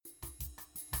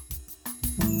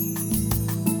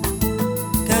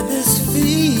Got this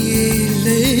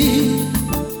feeling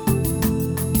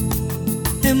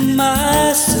in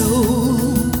my soul,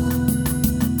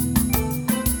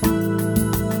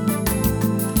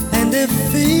 and it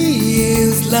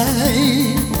feels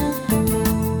like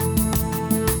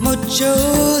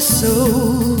so.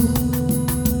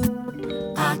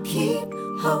 I keep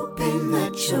hoping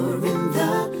that you're in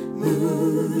the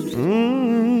mood.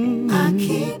 I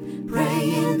keep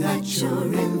praying that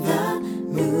you're in the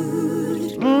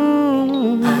mood.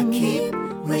 I keep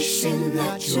wishing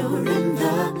that you're in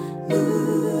the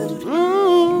mood.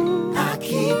 I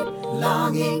keep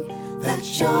longing that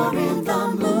you're in the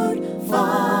mood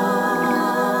for.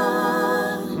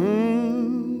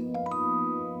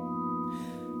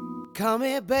 Come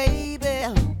here, baby.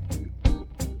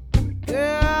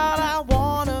 Girl, I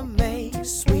wanna make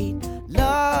sweet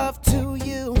love to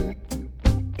you.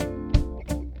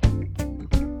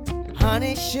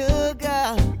 Honey,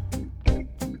 sugar,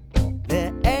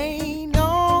 there ain't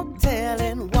no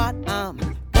telling what I'm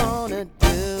gonna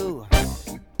do.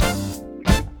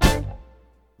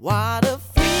 What a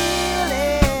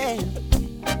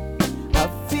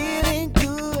feeling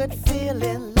good,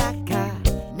 feeling like I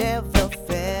never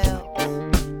felt.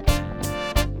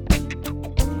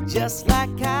 Just like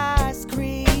ice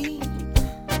cream,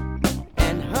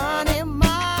 and honey,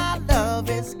 my love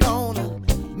is gonna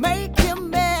make you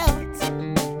melt.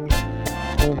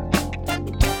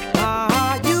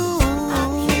 Are you in the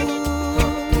mood?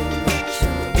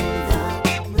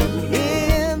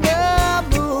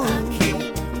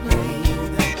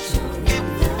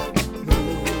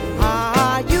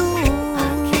 Are you in the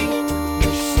mood?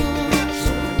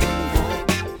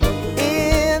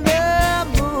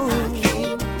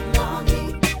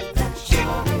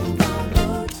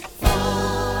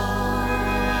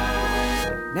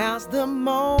 Now's the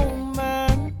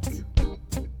moment,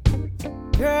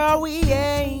 girl, we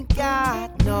ain't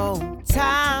got no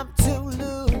time to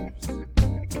lose.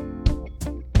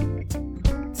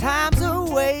 Time's a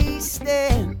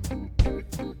wasting,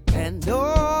 and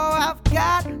oh, I've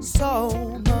got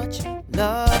so much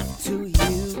love to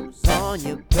use on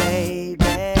you,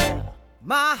 baby.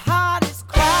 My heart is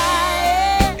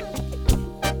crying,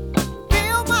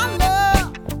 feel my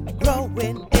love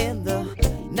growing in the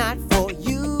night for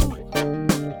you.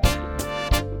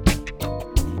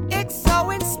 It's so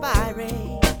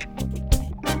inspiring,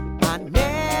 I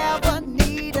never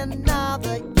need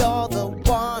another. You're the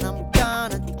one I'm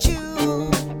gonna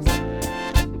choose.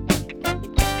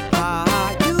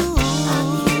 Are you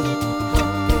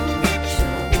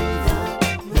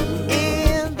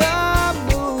in the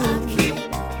mood?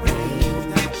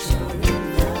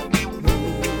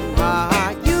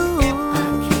 Are you in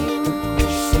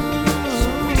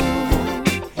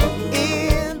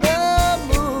the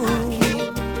mood?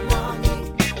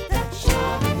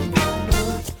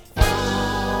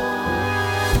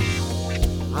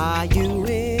 Are you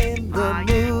in the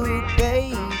mood,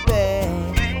 baby?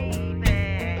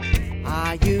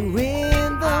 Are you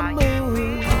in the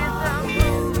mood?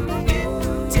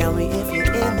 Tell me if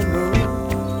you're in the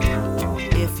mood.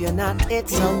 If you're not,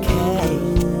 it's okay,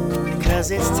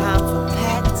 'cause it's time for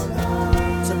Pat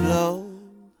to blow.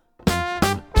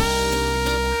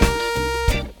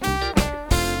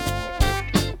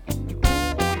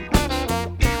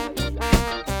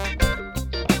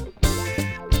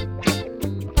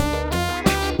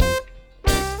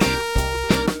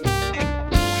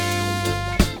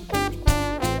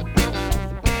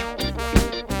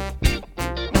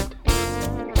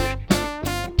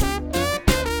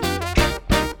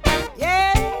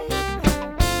 Yeah,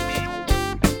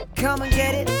 come and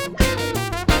get it.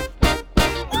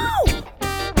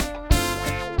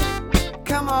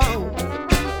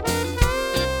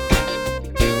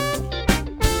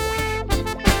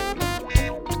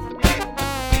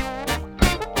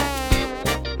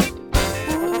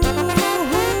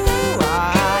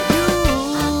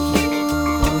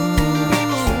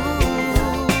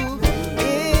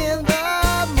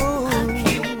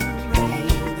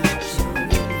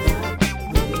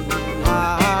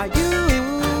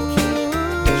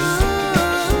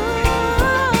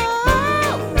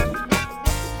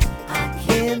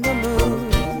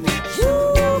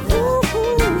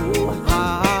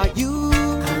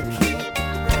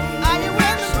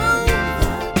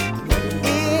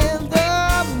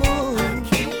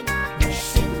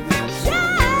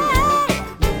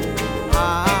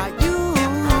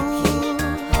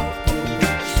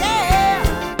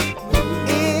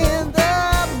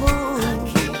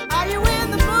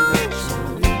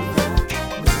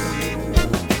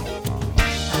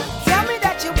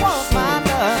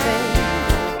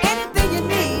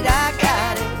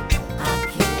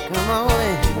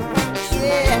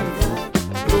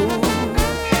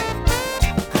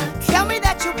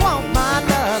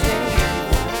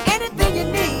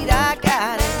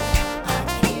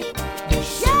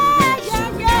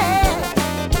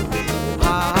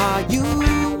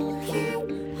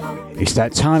 It's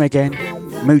that time again.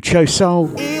 Mucho Soul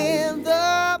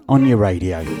on your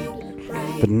radio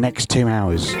for the next 2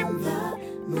 hours.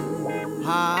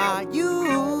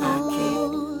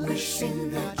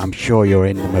 I'm sure you're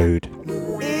in the mood.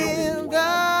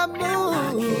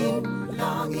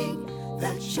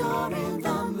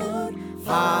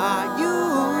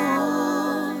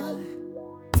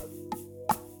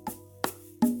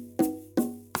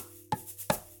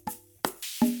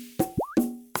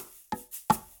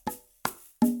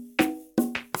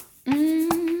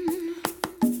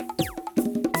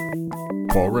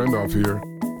 Paul Randolph here.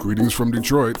 Greetings from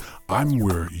Detroit. I'm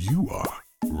where you are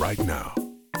right now.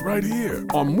 Right here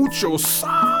on Mucho Soul.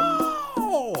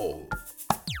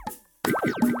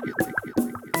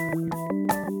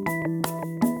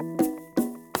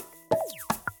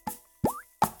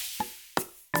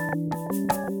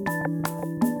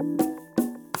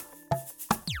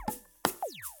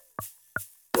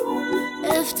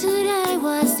 If today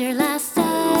was your last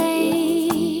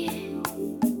day,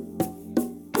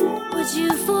 would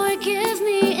you forgive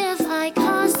me if I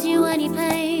caused you any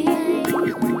pain? What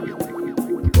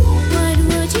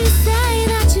would you say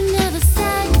that you never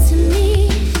said to me?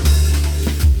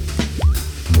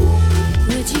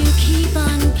 Would you keep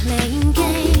on playing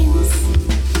games?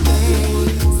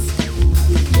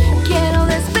 Quiero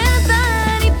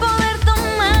despertar y poder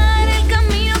tomar el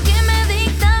camino que me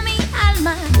dicta mi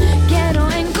alma.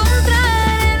 Quiero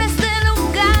encontrar en este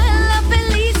lugar la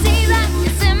felicidad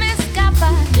que se me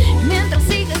escapa. Mientras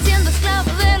siga siendo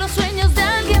esclavo de los sueños de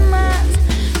alguien más.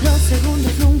 Los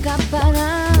segundos nunca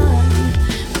paran.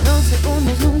 Los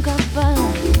segundos nunca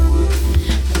paran.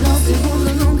 Los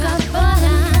segundos nunca paran.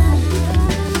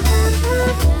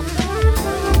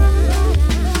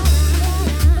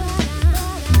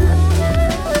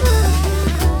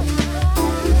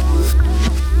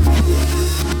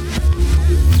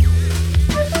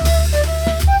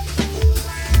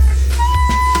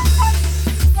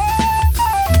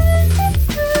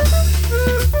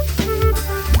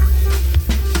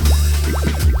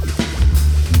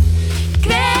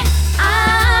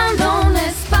 Creando un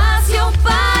espacio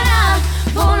para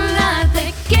volar,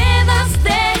 te quedas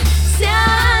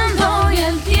deseando y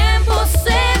el tiempo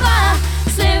se va,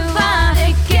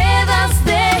 te quedas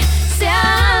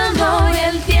deseando y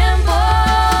el tiempo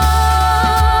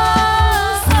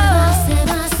se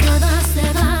va,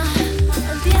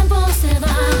 el tiempo se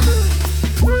va, el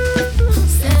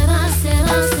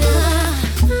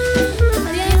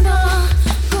tiempo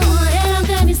como arena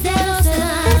entre mis dedos se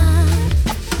va.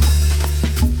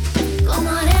 Como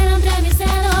arena entre mis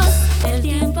dedos, el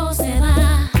tiempo se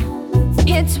va.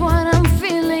 It's what I'm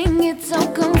feeling, it's so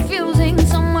confusing.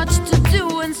 So much to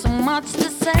do and so much to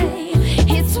say.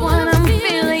 It's what I'm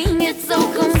feeling, it's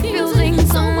so confusing.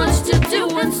 So much to do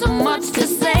and so much to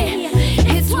say.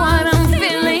 It's what I'm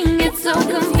feeling, it's so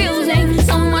confusing.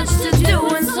 So much to do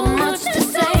and so much to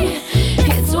say.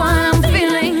 It's what I'm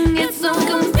feeling, it's so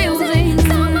confusing.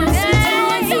 So much to do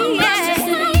and so much to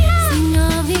say. Si no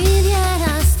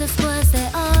vivieras después de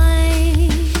hoy,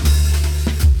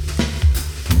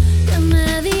 ¿qué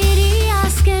me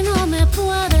dirías que no me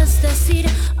puedes decir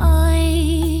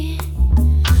hoy?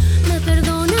 ¿Me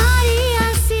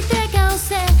perdonarías si te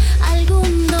causé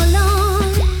algún dolor?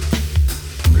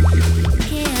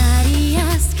 ¿Qué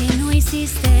harías que no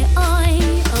hiciste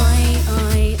hoy, hoy,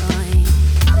 hoy, hoy?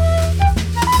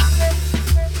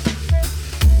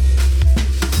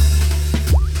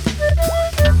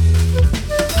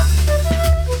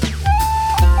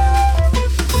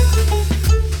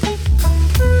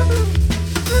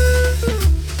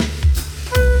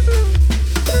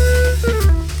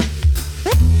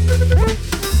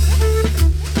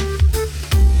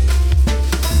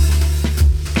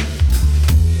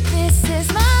 This is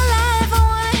my life, I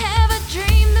wanna have a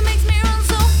dream that makes me run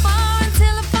so far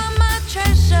until I find my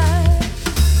treasure.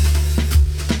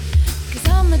 'Cause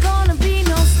I'm not gonna be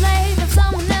no slave of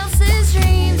someone else's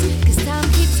dreams. 'Cause time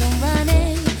keeps on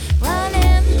running,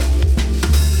 running,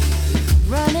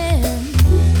 running,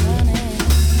 running.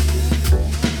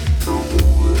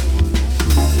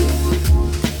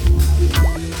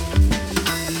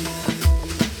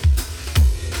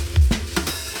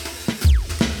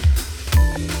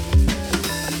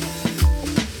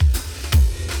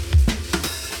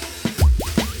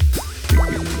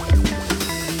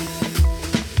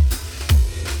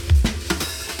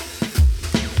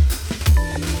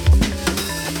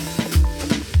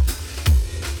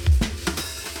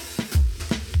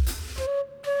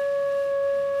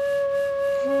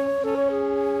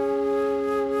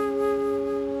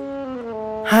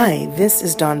 Hi, this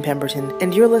is Dawn Pemberton,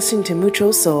 and you're listening to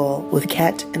Mucho Soul with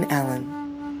Kat and Alan.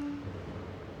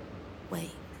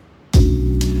 Wait.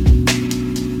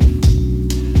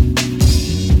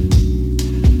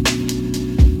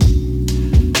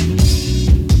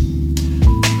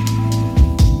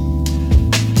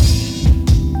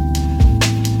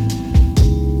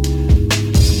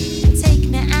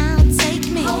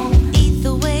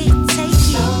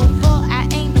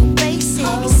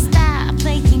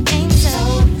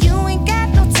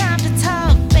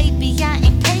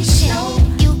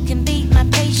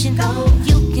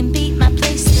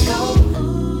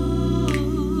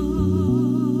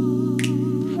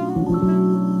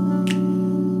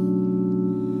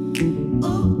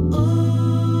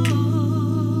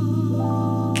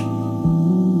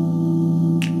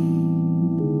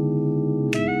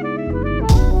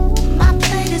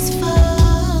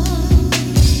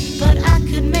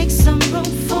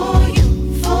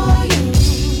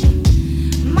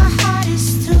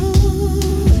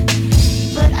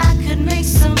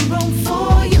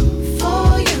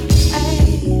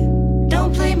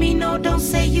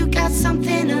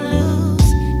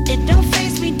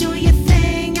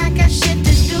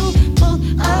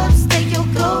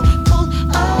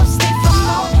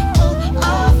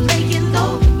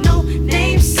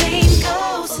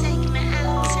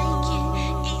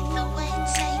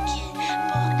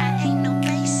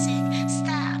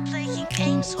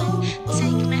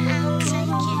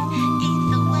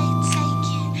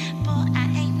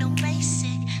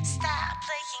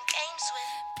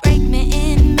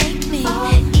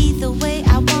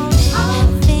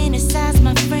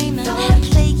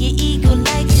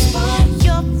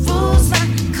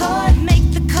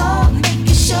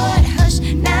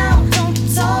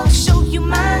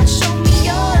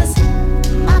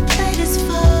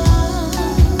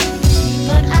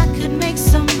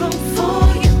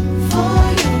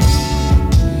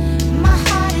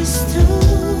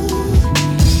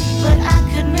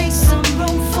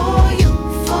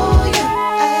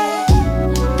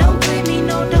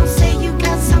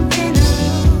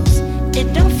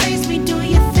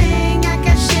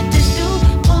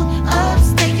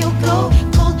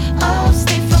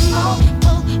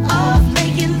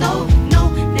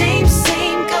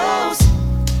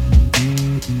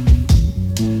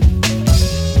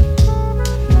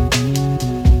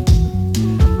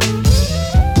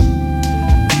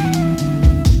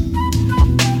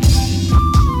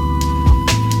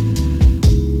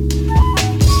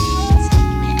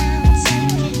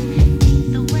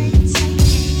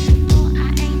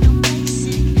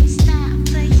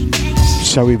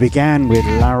 So we began with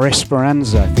La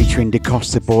Esperanza featuring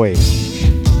DeCosta Boy,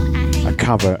 a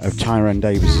cover of Tyrone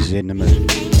Davis's In the Mood.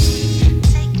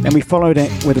 Then we followed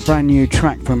it with a brand new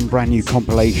track from a brand new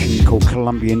compilation called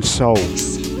Colombian Soul.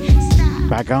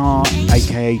 Bagar,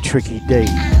 aka Tricky D.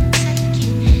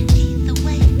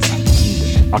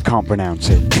 I can't pronounce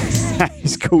it.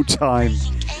 It's called Time.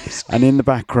 And in the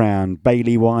background,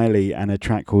 Bailey Wiley and a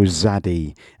track called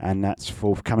Zaddy, and that's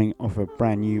forthcoming off a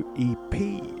brand new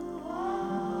EP.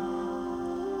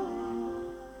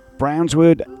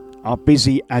 Brownswood are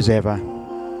busy as ever.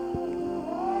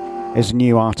 There's a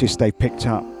new artist they picked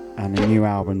up and a new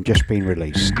album just been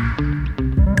released.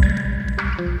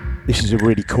 This is a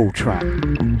really cool track.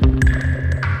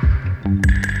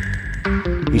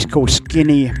 He's called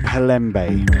Skinny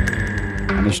Palembe,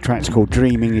 and this track's called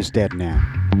Dreaming is Dead Now.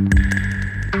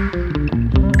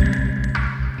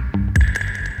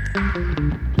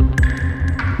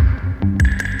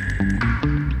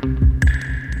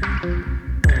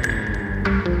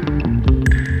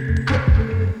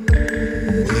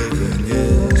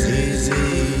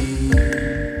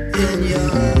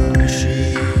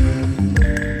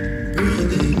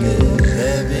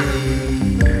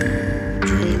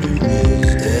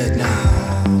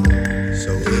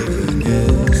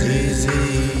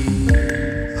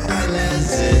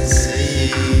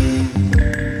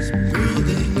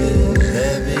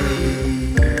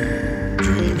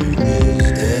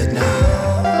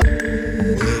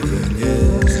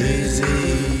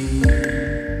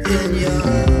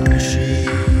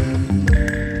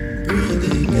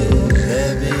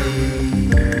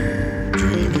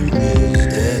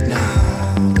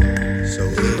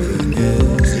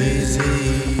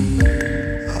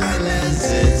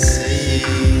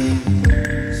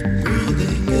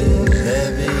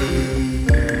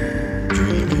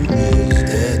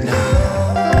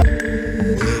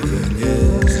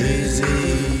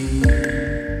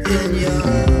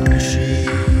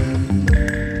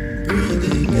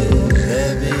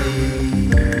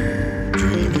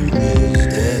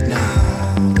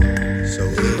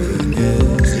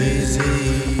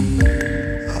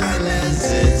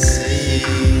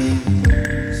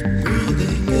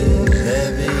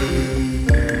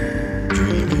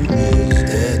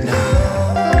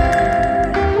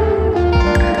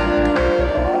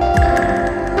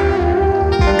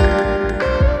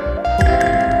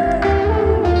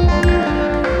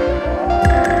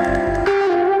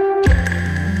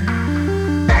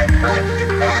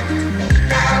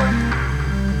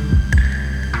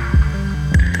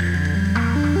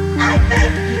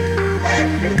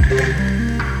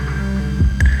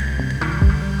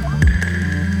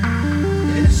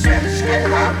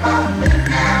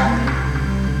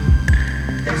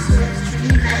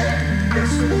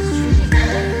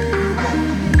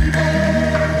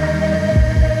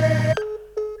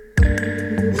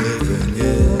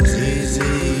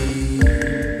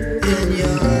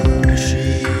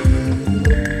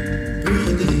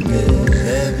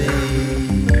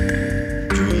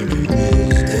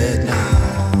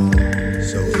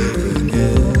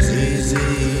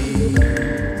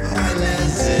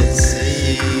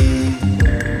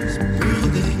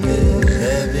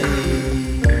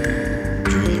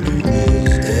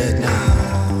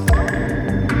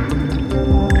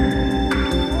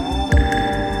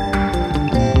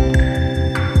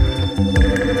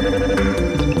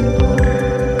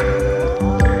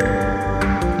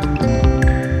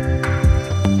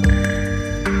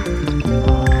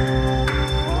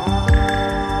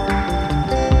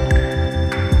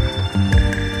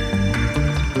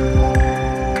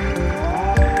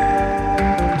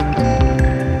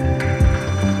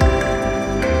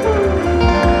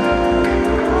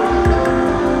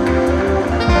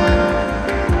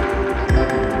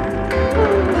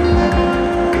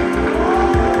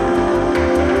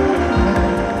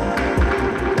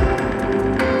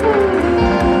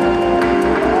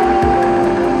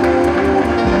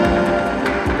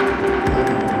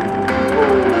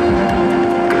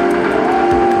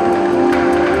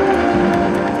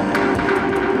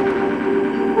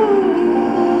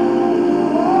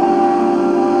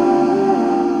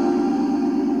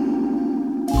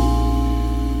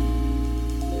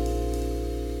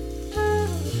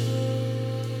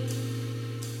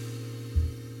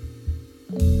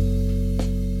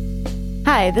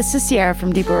 Hi, this is Sierra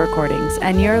from Depot Recordings,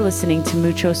 and you're listening to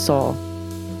Mucho Soul.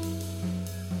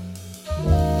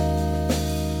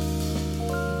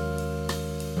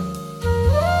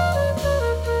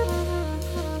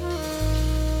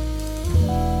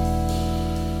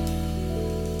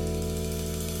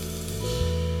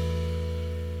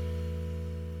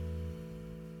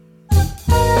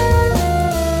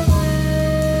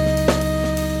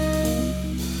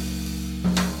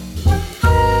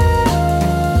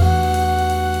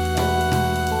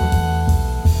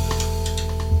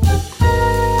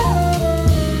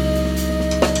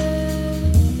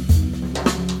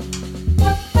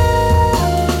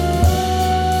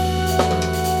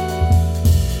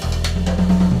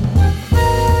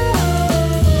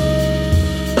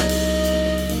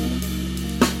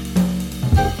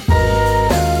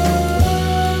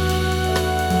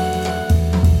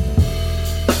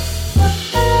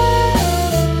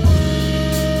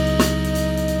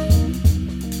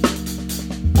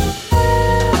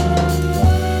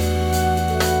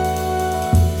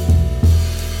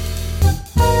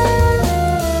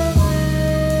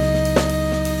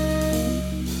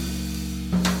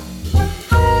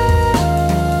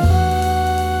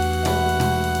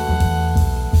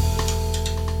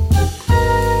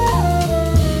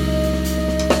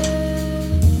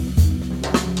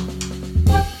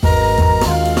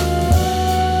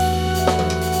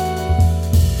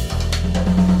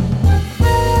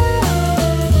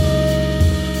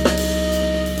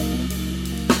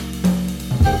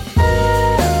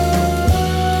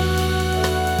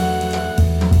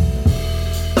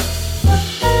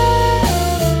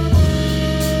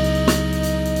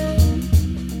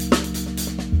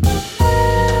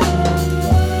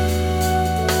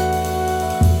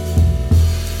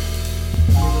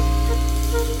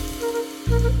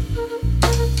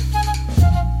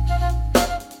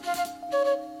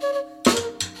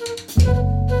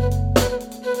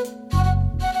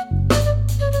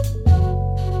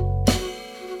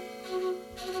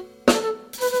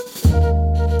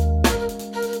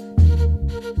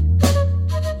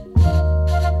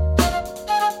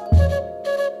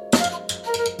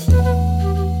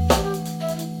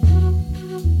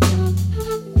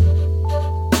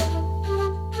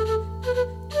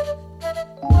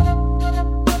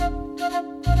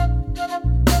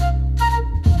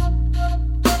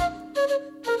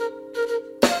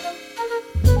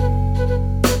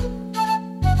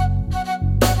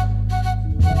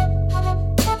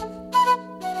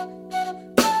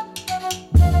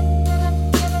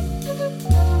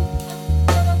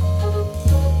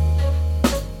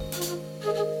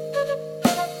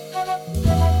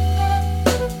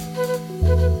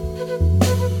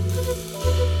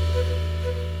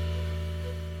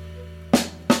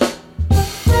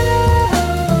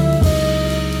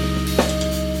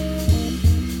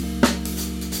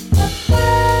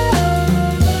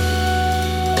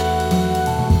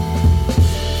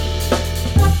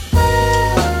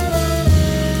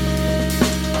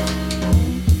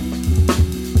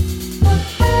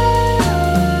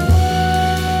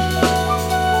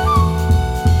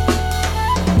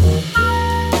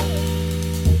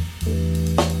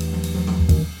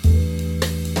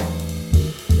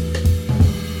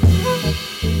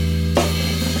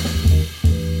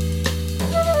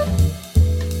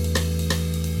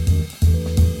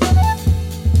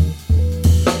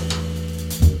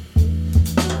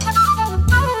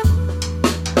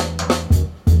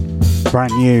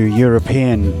 brand new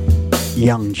European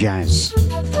young jazz.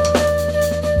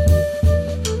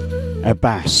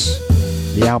 Abbas,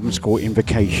 the album's called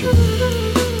Invocation,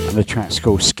 and the track's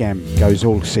called Skem, Goes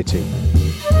All City.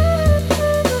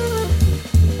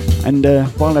 And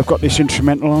while I've got this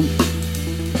instrumental on,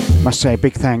 I must say a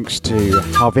big thanks to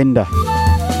Harvinder,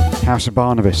 House of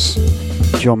Barnabas,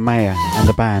 John Mayer and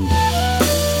the band.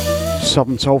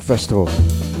 Southern Soul Festival,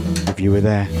 if you were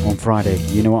there on Friday,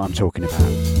 you know what I'm talking about.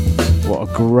 What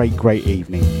a great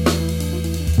evening.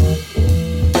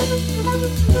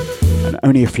 And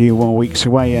only a few more weeks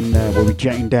away and we'll be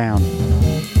jetting down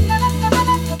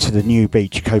to the new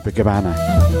beach, Copacabana.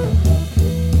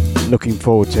 Looking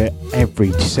forward to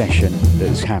every session that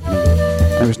is happening.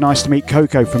 And it was nice to meet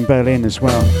Coco from Berlin as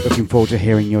well. Looking forward to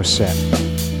hearing your set.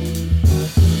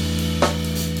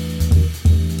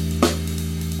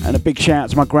 And a big shout out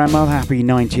to my grandmother, happy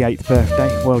 98th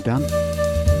birthday, well done.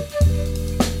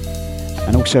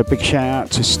 And also a big shout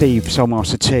out to Steve,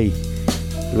 Soulmaster T,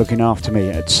 looking after me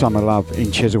at Summer Love in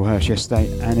Chislehurst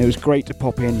yesterday. And it was great to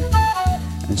pop in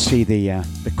and see the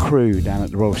crew down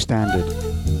at the Royal Standard.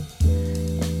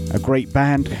 A great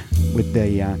band with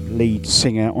the lead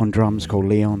singer on drums called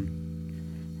Leon,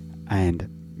 and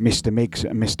Mr. Miggs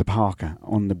and Mr. Parker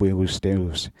on the wheel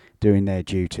stills doing their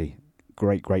duty.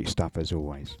 Great stuff as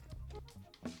always.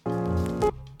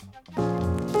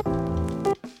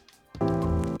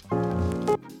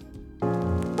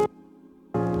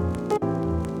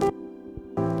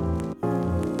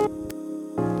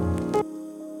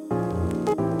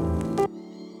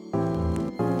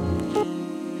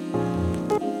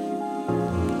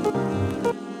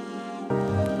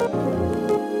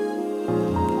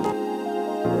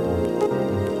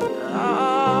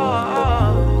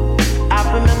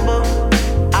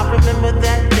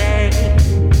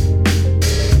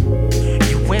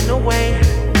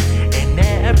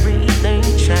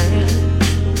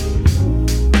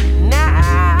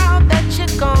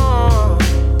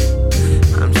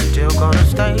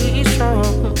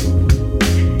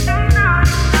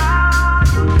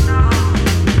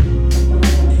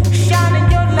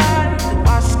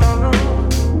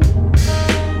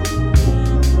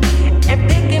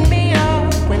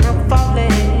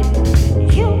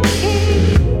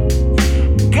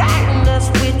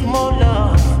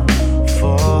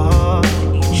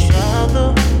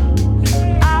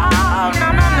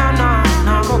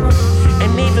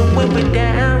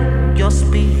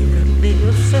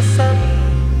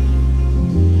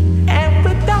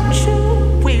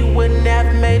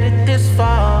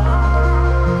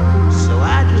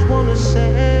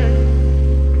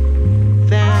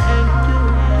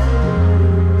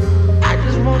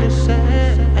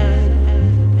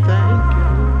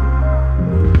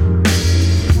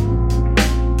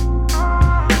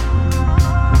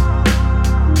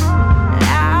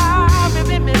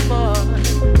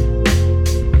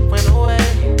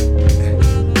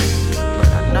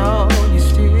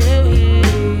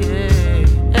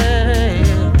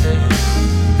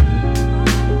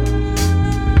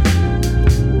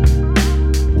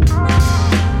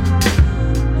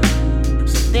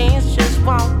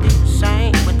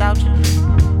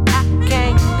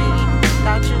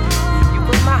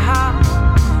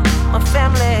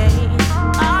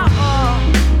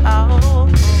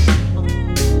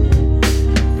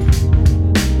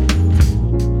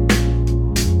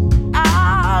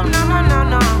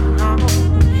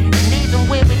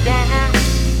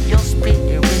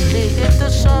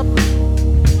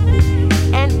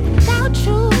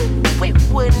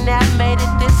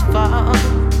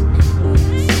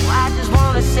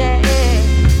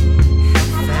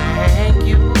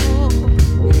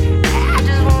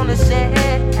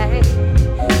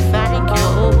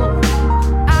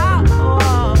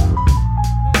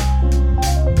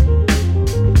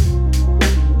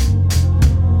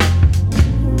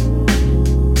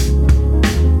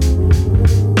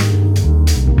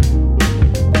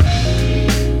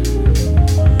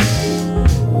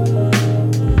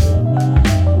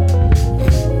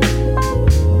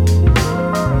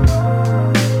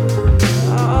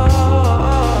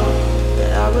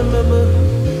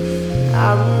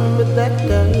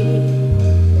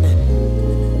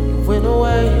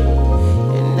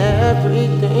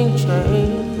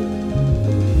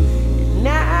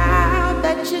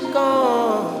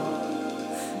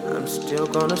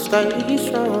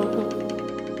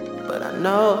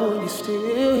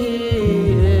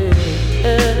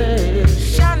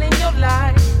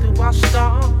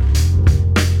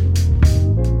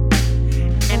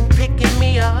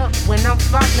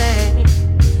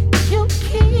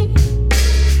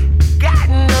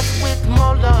 Guiding us with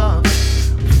more love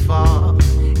for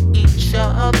each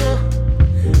other.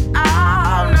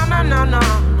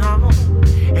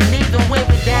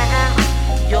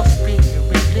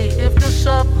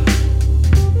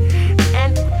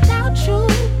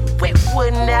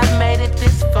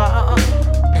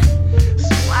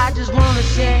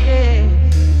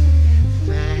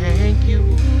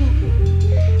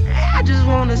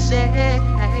 say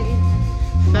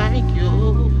thank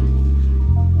you.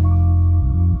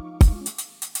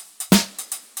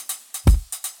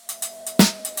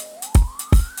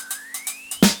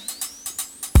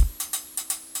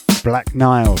 Black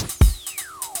Nile,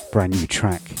 brand new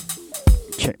track.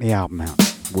 Check the album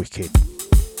out, wicked.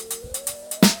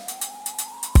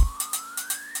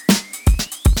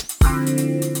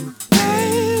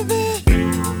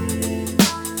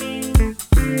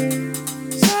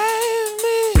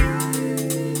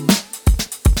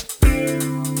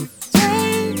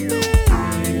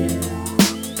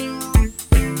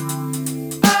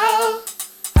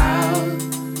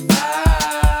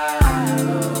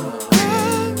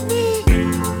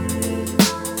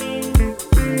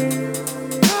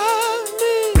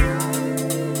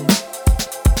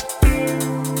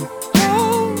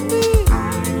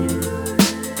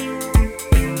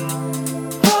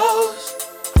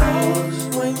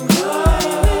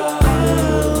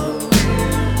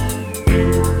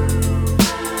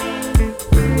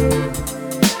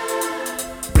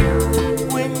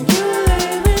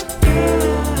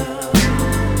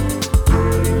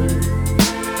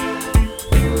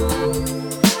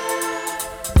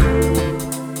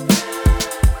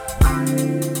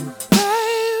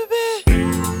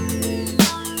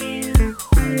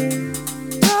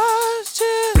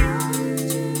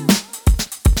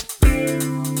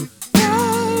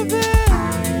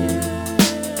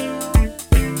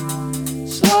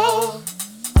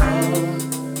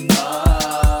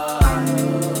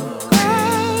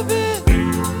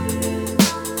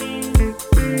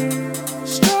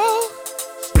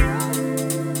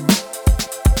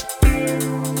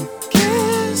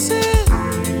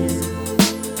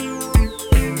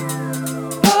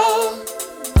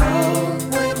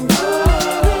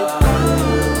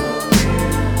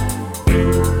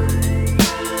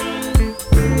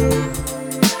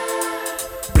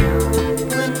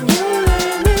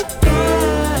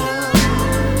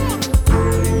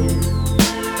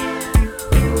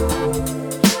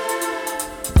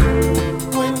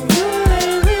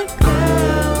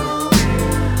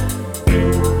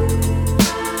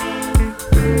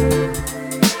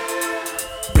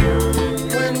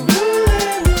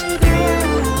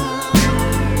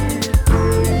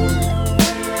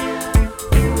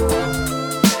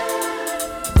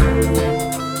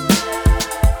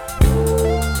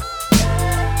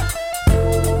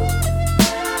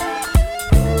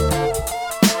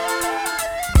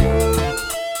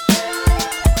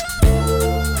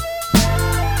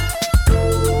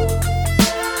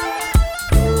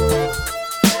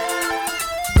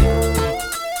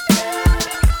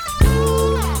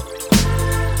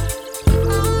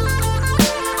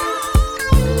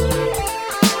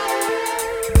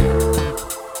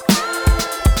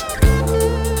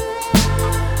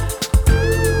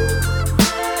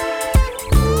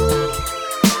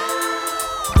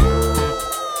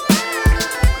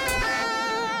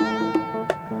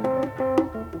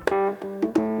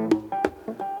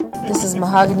 This is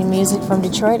Mahogany Music from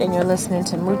Detroit, and you're listening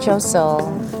to Mucho Soul.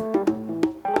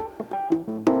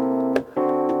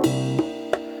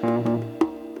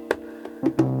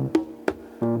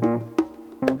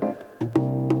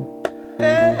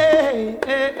 Hey,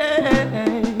 hey, hey,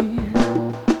 hey.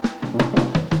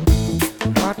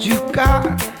 What you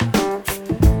got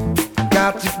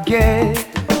to get.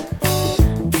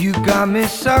 You got me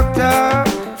sucked up.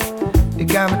 You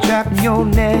got me trapped in your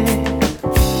net.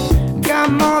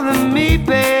 Got more than me,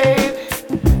 babe.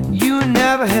 You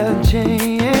never held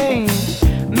change.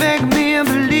 Make me a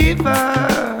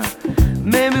believer.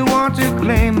 Made me want to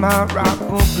claim my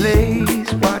rightful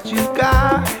place. What you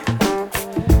got,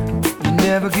 you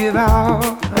never give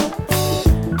out.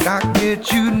 Gotta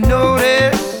get you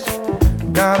noticed.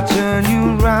 Gotta turn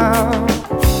you around.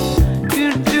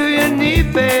 You do your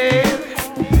need, babe.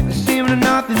 There seems to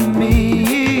nothing to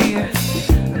me. I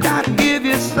gotta give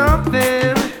you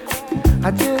something. I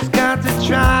just got to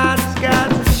try, just got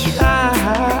to try.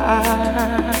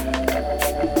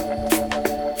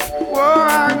 Whoa,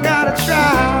 I gotta try,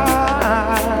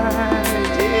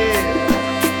 yeah.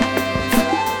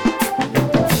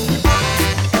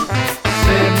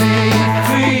 Set me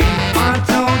free, why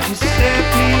don't you set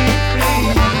me free?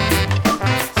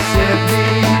 Set me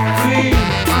free,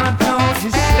 why don't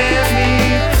you set me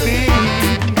free?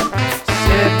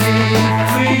 Set me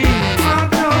free, why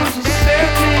don't you set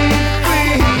me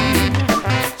free?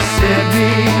 Set me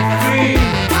free,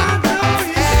 why don't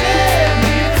you set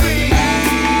me free?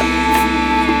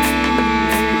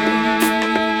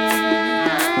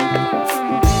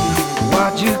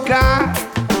 What you got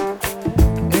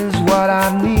is what I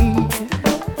need.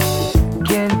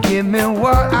 Can't give me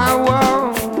what I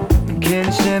want. can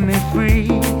set me free.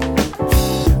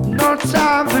 No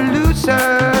time for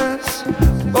losers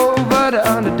over the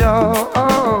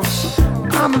underdogs.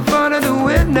 I'm in front of the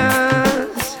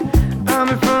witness. I'm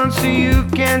in front so you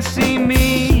can see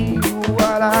me.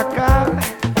 What I got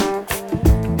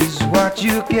is what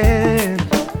you get.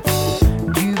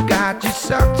 You got you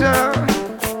sucked up,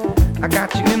 I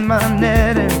got you in my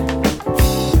netting.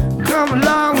 Come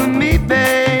along with me,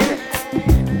 babe.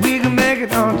 We can make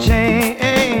it all change.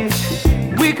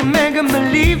 We can make them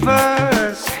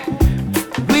believers.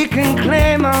 We can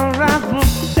claim our rightful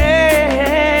place.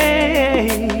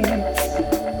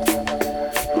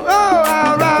 Oh,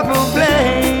 our rightful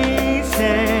places.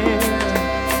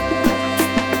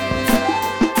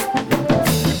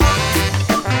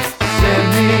 Set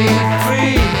me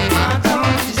free. Why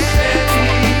don't you set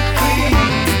me free?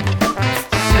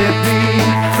 Set me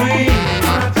free.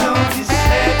 Why don't you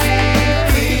set me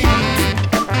free?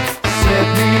 Set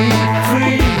me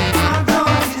free. Why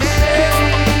don't you set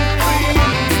me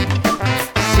free?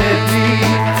 Set me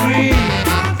free.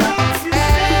 Why don't you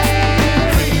set me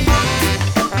free?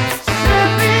 Set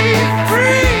me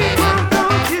free. Why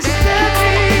don't you set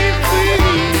me free?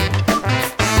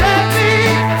 Set me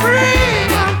free.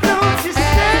 Why don't you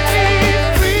set me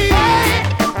free?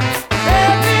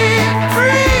 Set me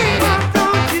free. Why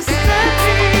don't you set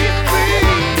me free?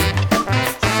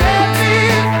 Set me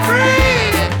free.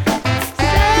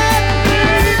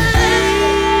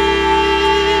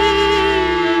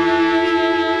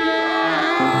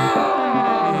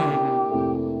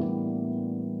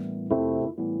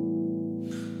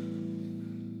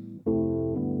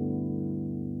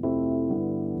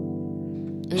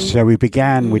 So we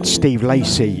began with Steve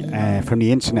Lacy from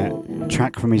the Internet,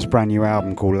 track from his brand new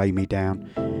album called Lay Me Down.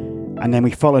 And then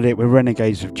we followed it with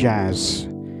Renegades of Jazz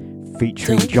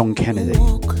featuring John Kennedy.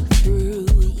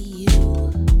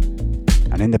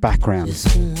 And in the background,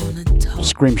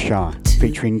 Scrimshaw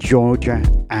featuring Georgia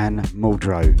Ann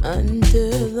Muldrow.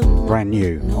 Brand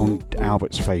new on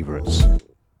Albert's Favourites.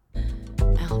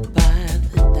 Out by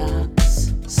the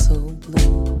docks, so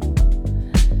blue,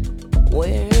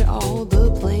 where all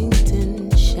the plankton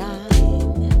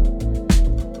shine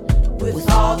with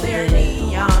all their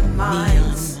neon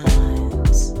minds,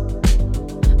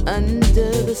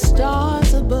 under the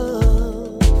stars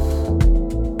above,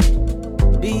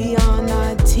 beyond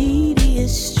our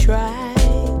tedious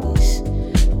tracks.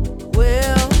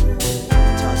 Well,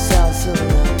 toss out some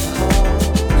alcohol,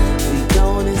 we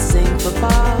gonna sing for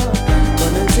Bob,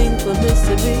 gonna sing for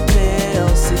Mr. Big Mel,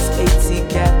 680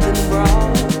 Captain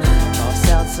Broad. Toss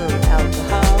out some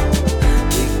alcohol,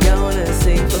 we gonna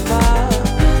sing for Bob,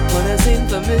 gonna sing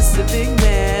for Mr. Big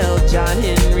Mel, John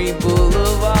Henry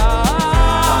Boulevard.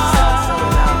 Toss out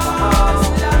some alcohol,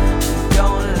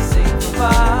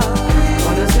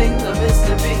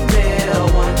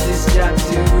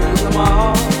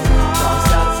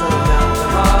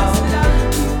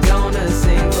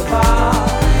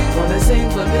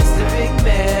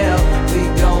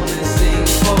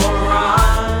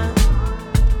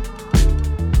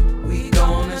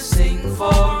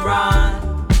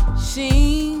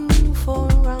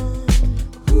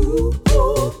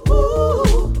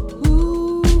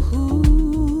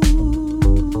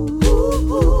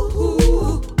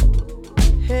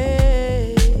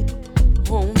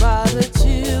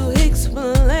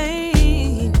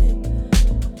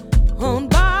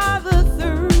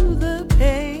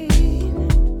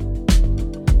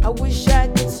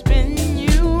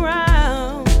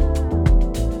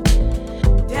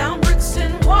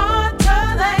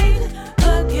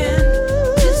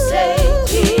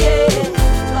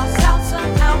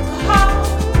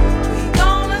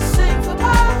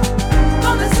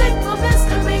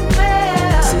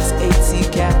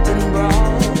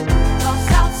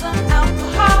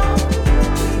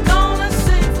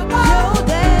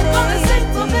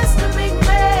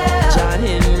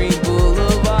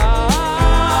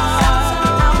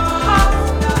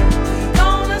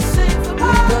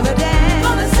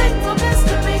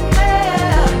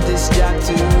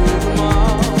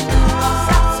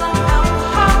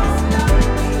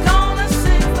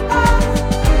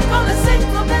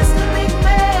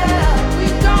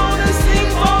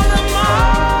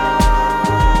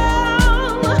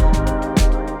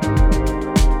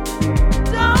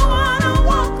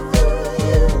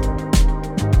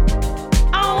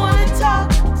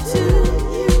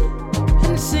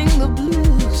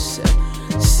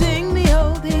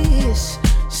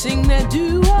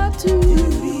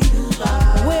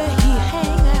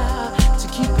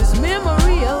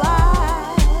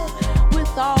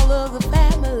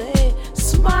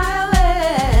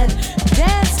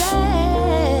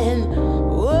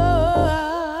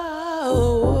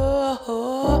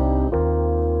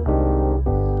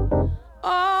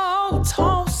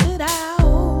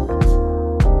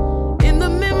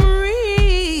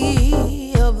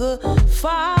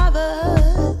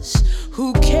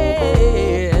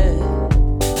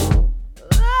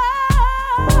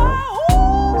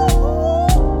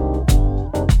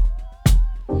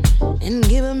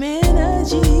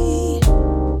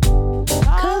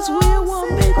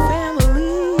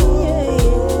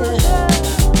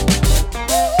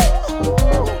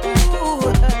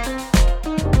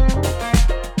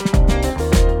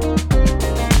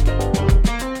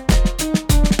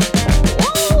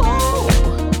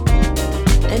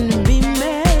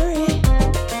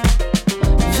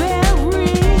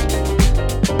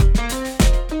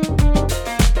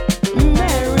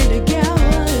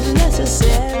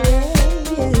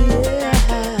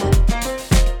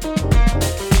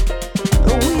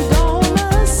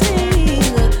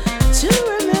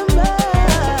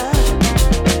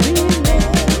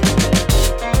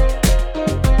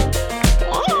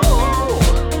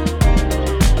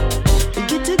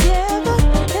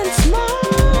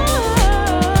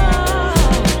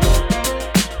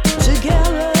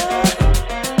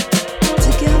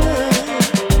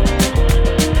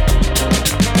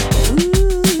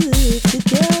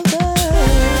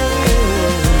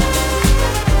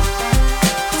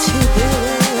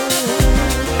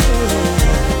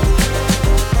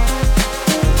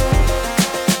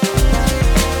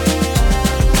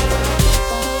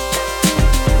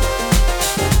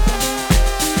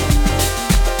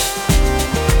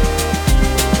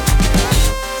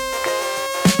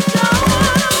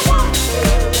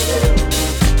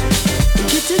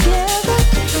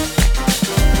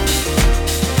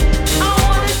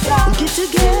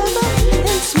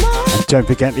 Don't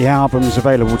forget the album's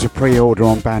available to pre-order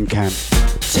on Bandcamp.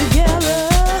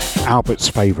 Together. Albert's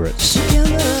Favourites.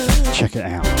 Together. Check it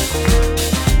out.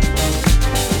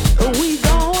 We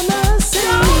gonna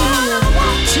sing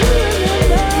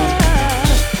together.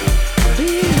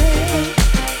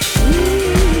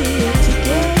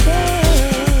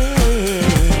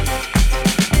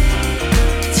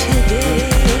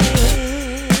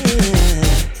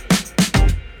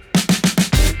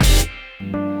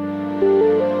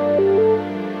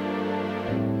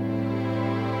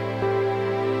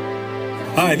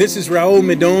 Hi, this is Raul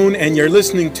Medon, and you're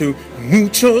listening to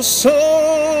Mucho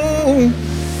Soul.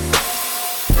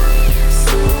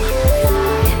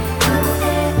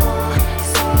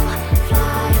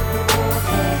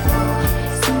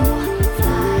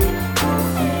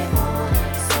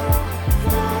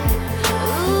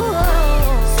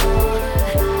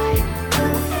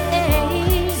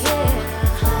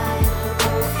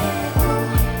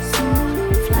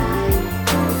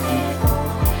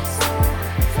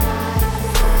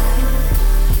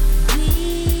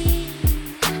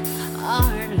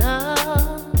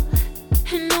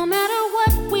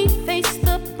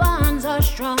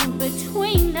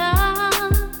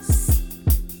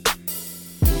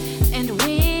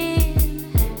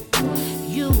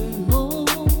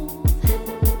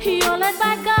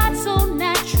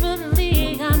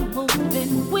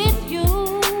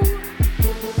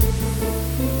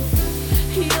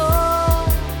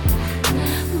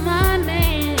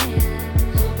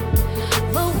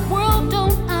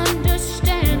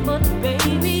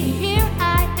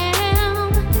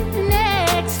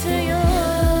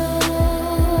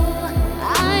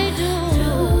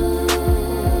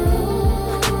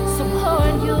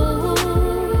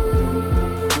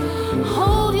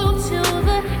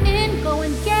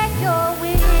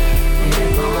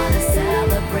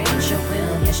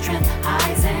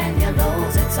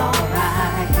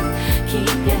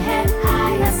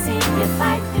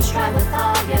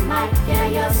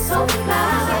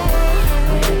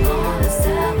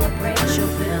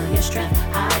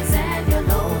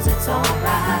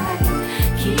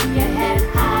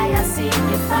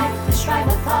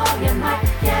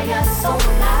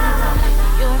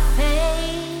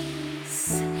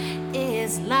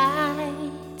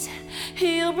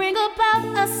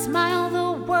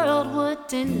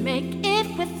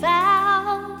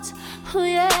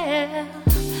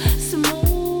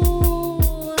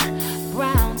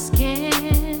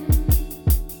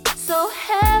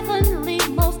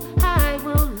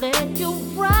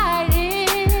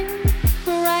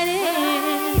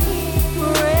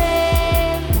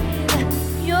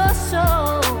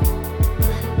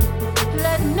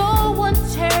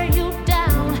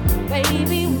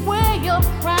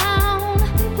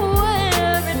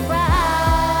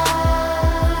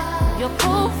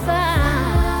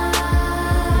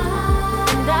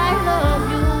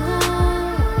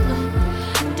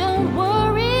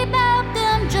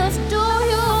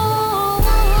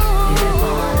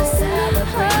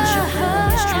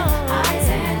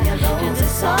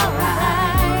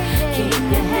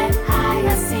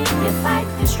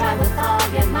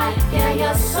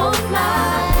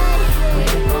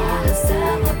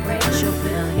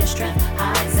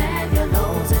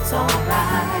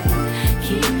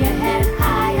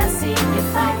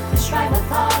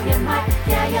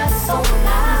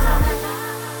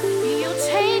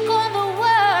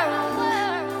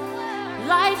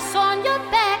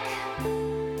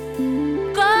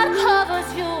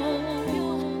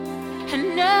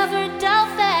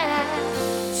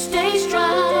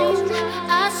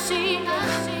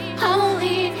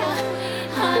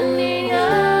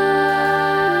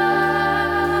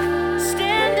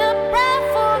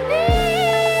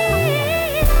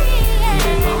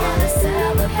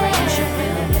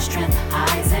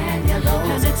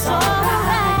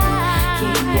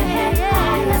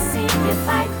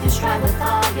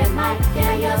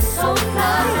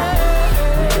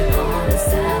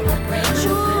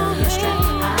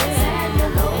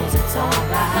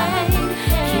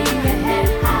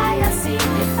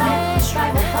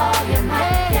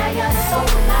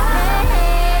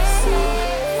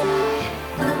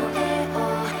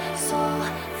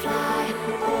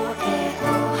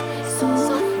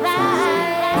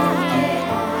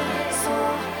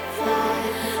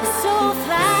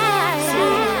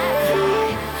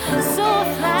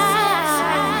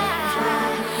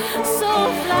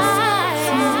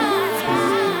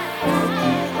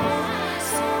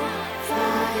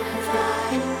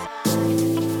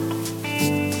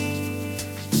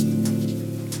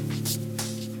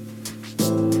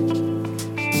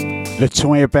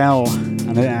 Latoya Bell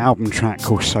and an album track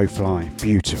called So Fly.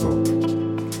 Beautiful.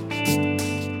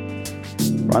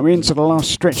 Right, we're into the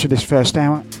last stretch of this first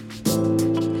hour.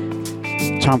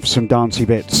 Time for some dancey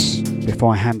bits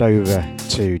before I hand over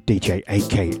to DJ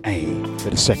AKA for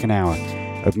the second hour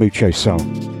of Mucho Soul.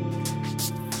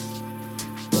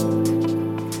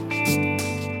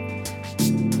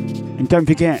 And don't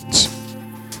forget,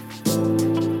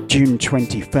 June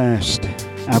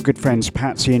 21st, our good friends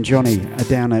Patsy and Johnny are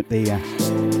down at the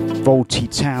Vaulty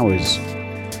Towers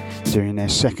doing their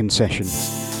second session.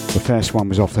 The first one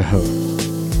was Off the Hook.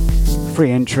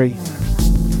 Free entry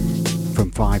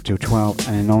from 5 till 12,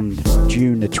 and then on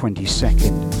June the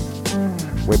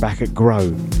 22nd, we're back at Grow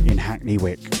in Hackney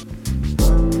Wick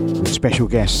with special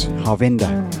guests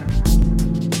Harvinder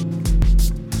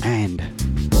and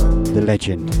the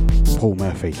legend Paul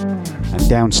Murphy, and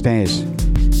downstairs,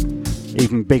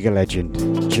 even bigger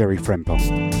legend Jerry Frempel.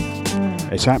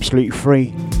 It's absolutely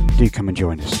free. Do come and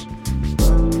join us.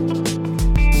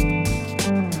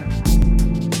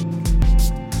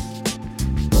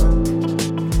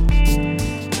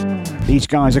 These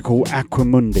guys are called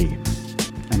Aquamundi,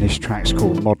 and this track's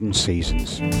called Modern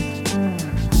Seasons.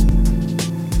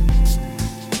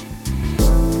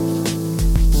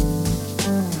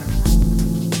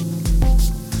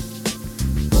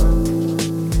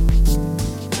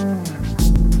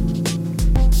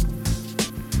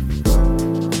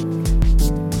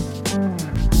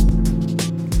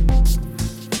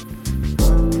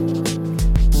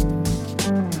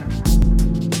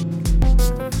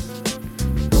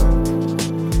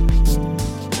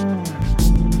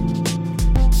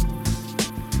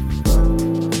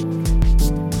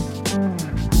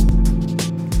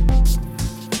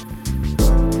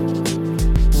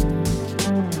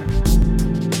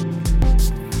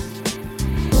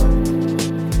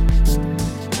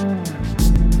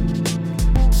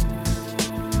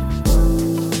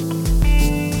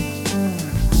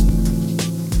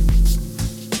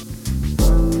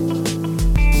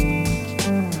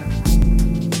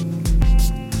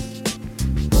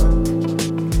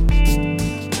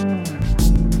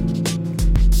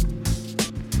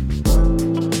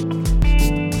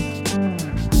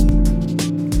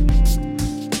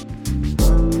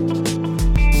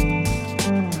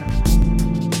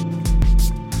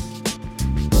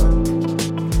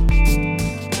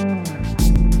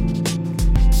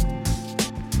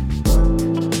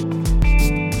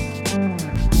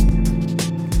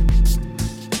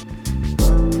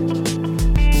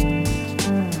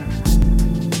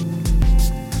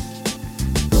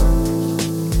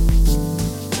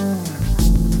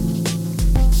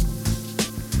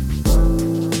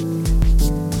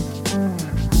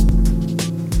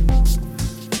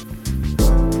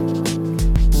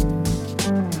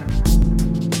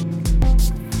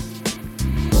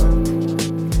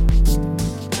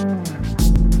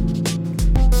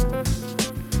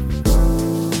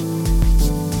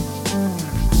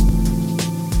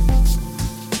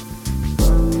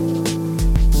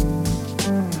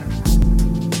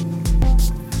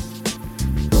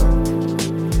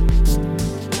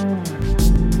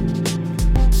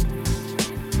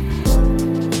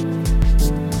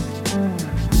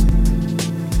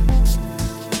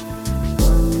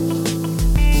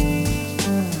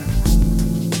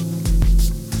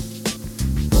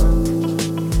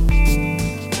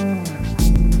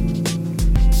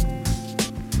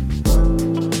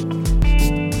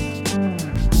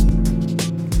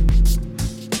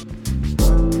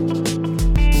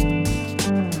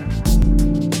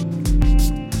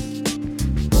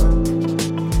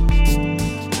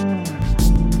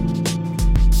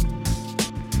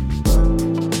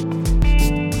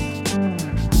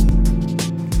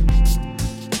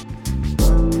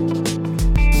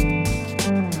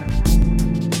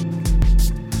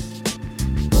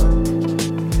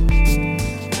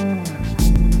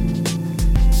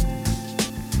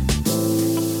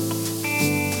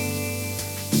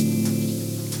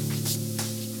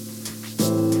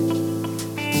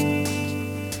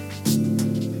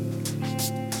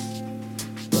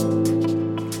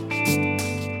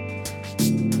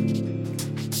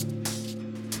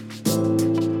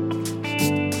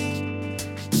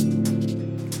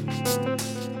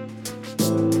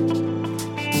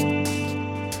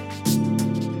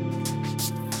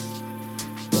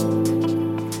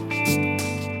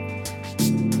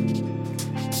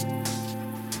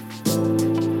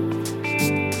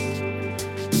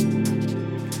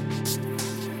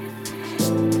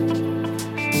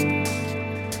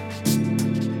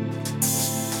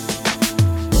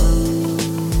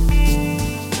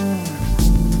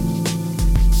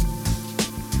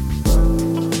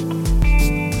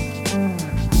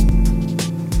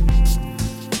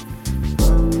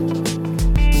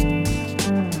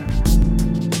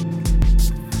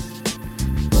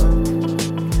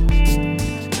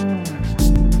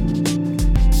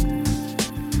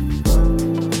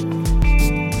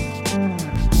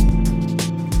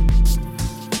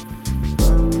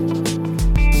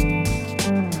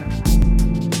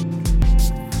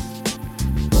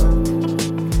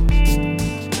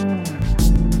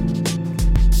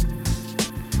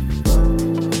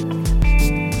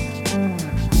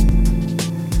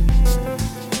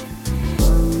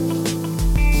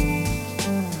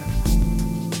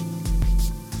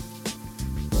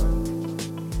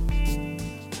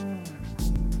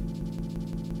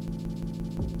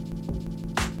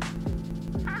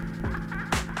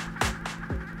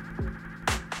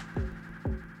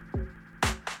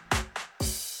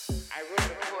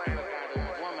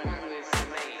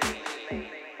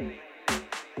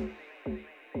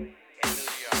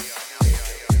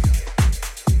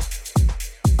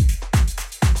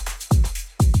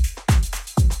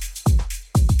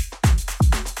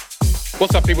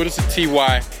 What's up, people? This is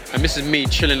TY, and this is me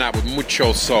chilling out with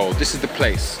Mucho Soul. This is the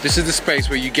place. This is the space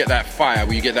where you get that fire,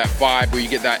 where you get that vibe, where you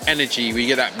get that energy, where you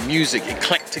get that music,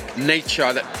 eclectic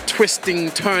nature, that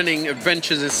twisting, turning,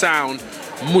 adventures in sound.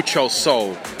 Mucho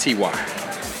Soul, TY.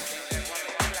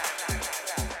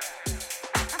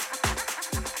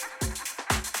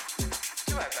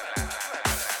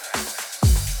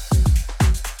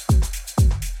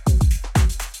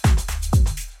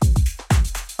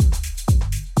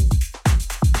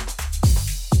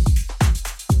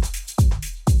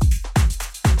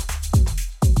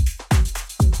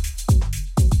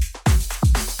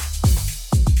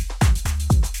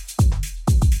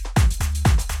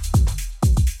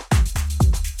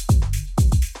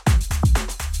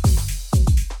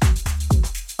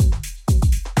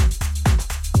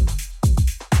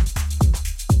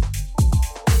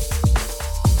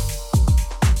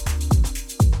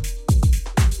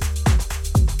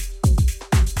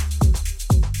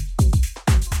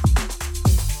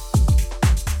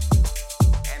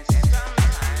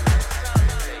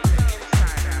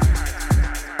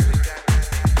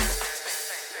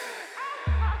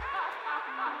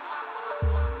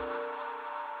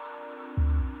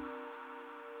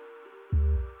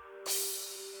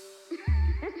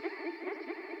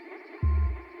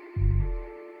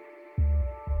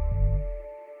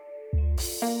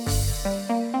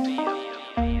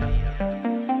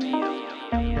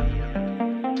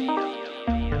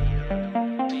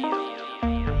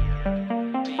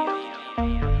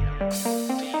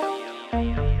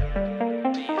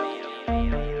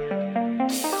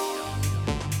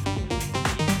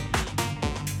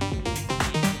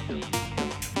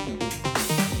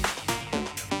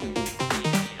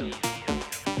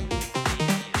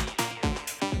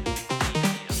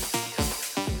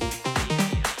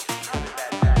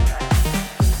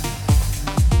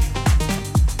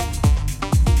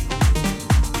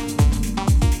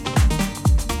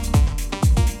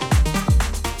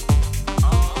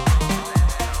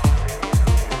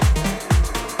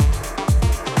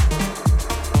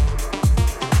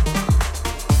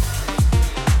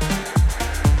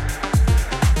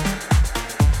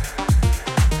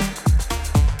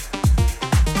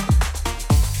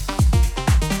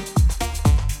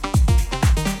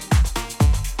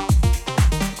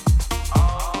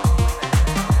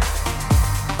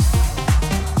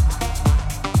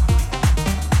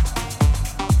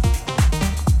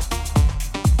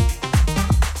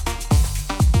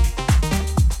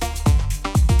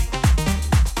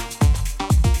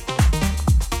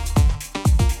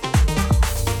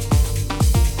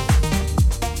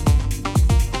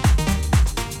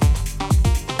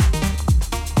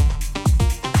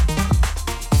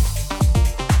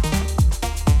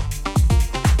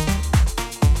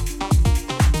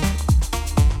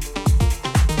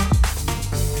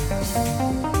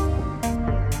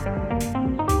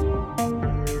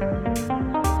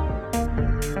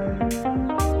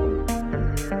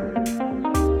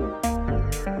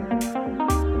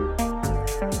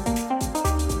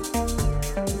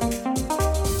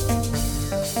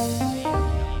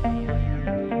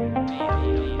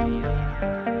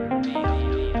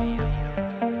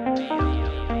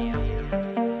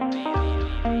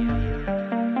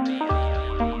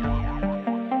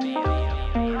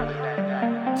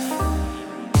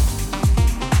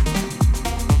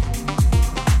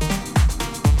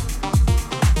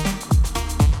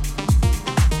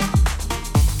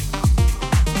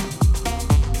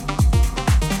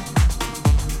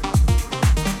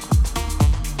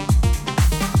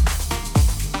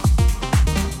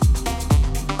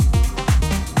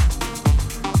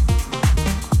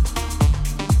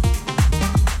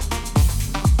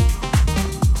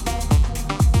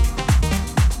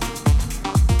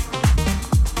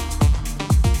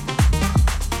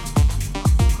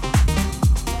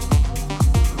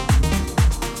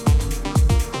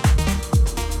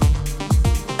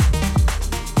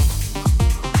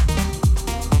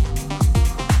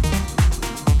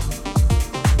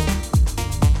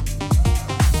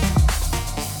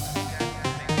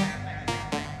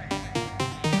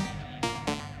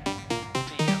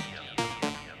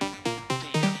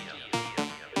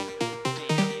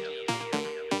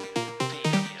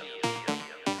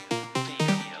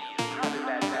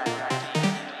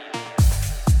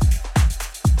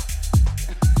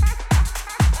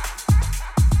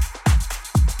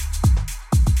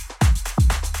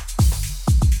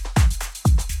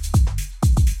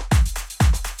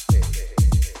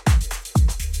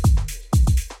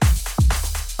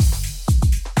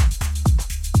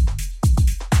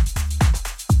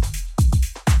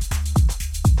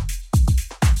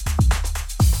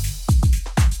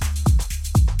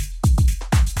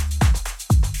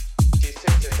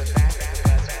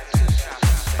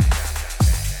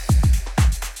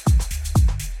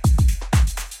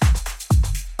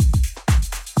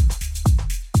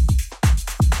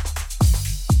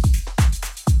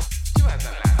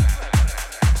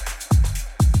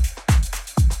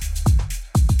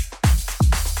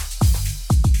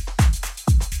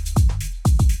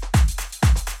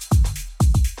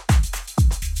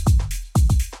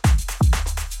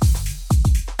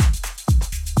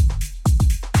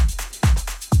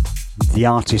 The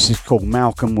artist is called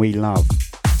Malcolm We Love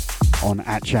on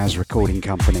Atjazz Recording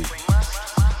Company.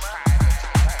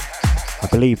 I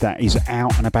believe that is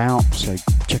out and about, so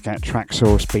check out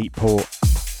Traxsource, Beatport,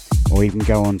 or even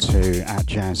go on to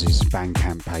Atjazz's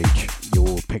Bandcamp page.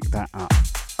 You'll pick that up.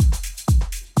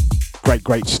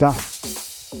 Great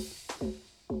stuff.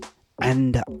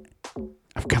 And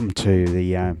I've come to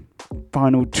the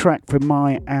final track for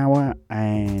my hour,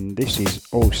 and this is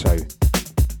also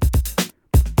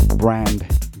brand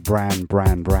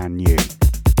new.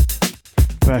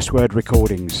 First Word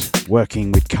Recordings,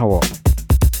 working with Co-op.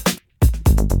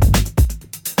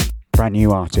 Brand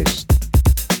new artist.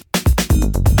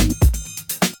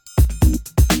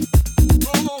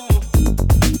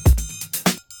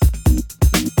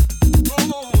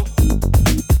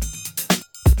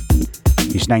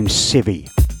 His name's Civi.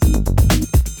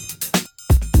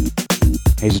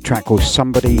 Here's a track called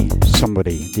Somebody,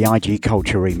 the IG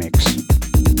Culture remix.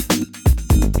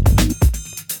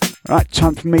 Right,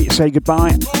 time for me to say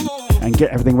goodbye and get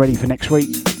everything ready for next week.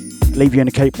 Leave you in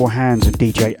the capable hands of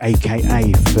DJ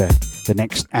AKA for the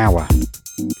next hour,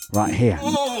 right here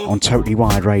on Totally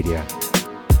Wired Radio.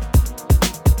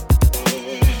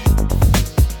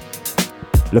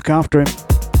 Look after him.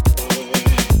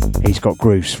 He's got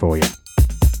grooves for you.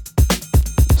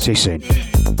 See you soon.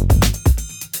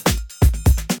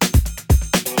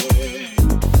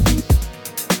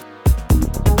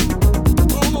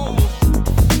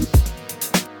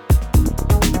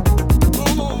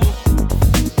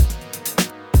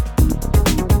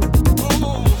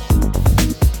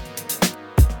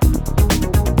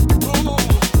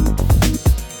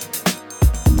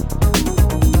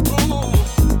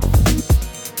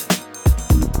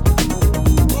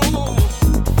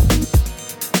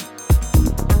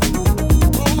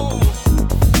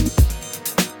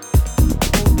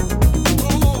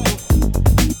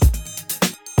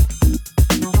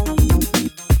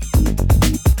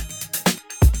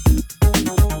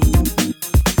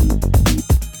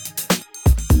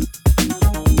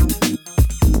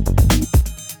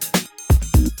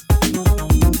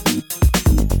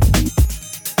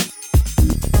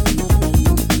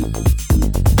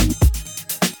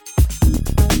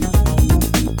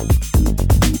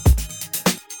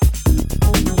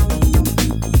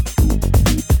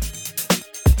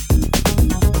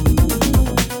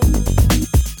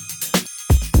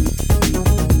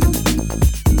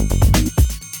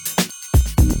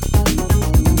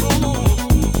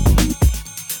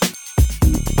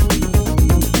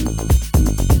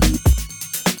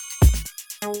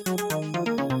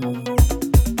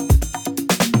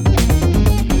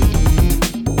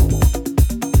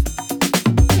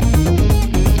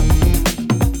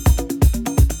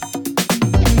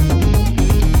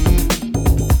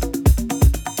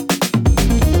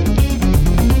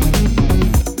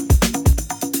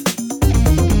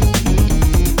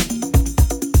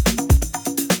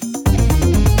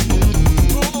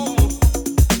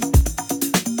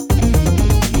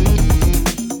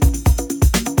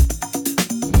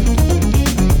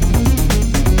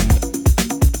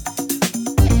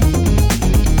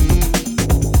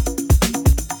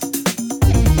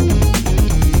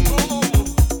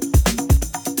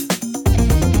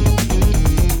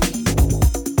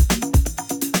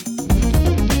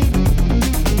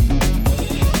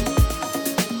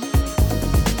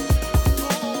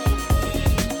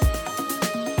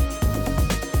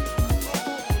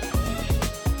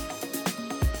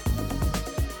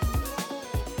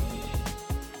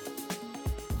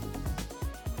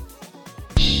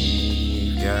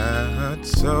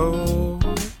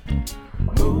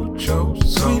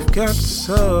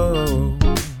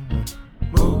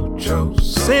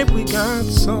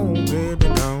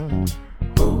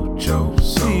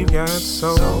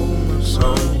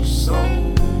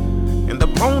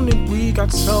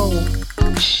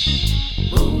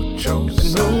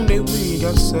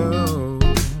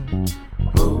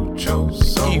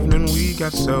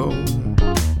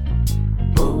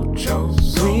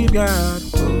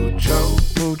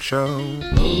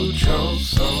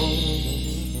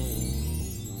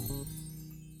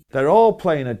 They're all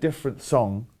playing a different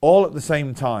song, all at the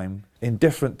same time, in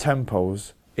different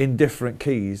tempos, in different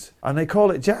keys, and they call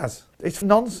it jazz. It's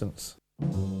nonsense.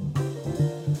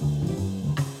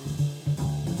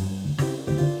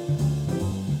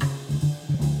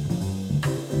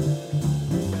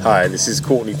 Hi, this is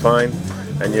Courtney Pine,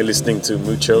 and you're listening to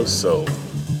Mucho Soul.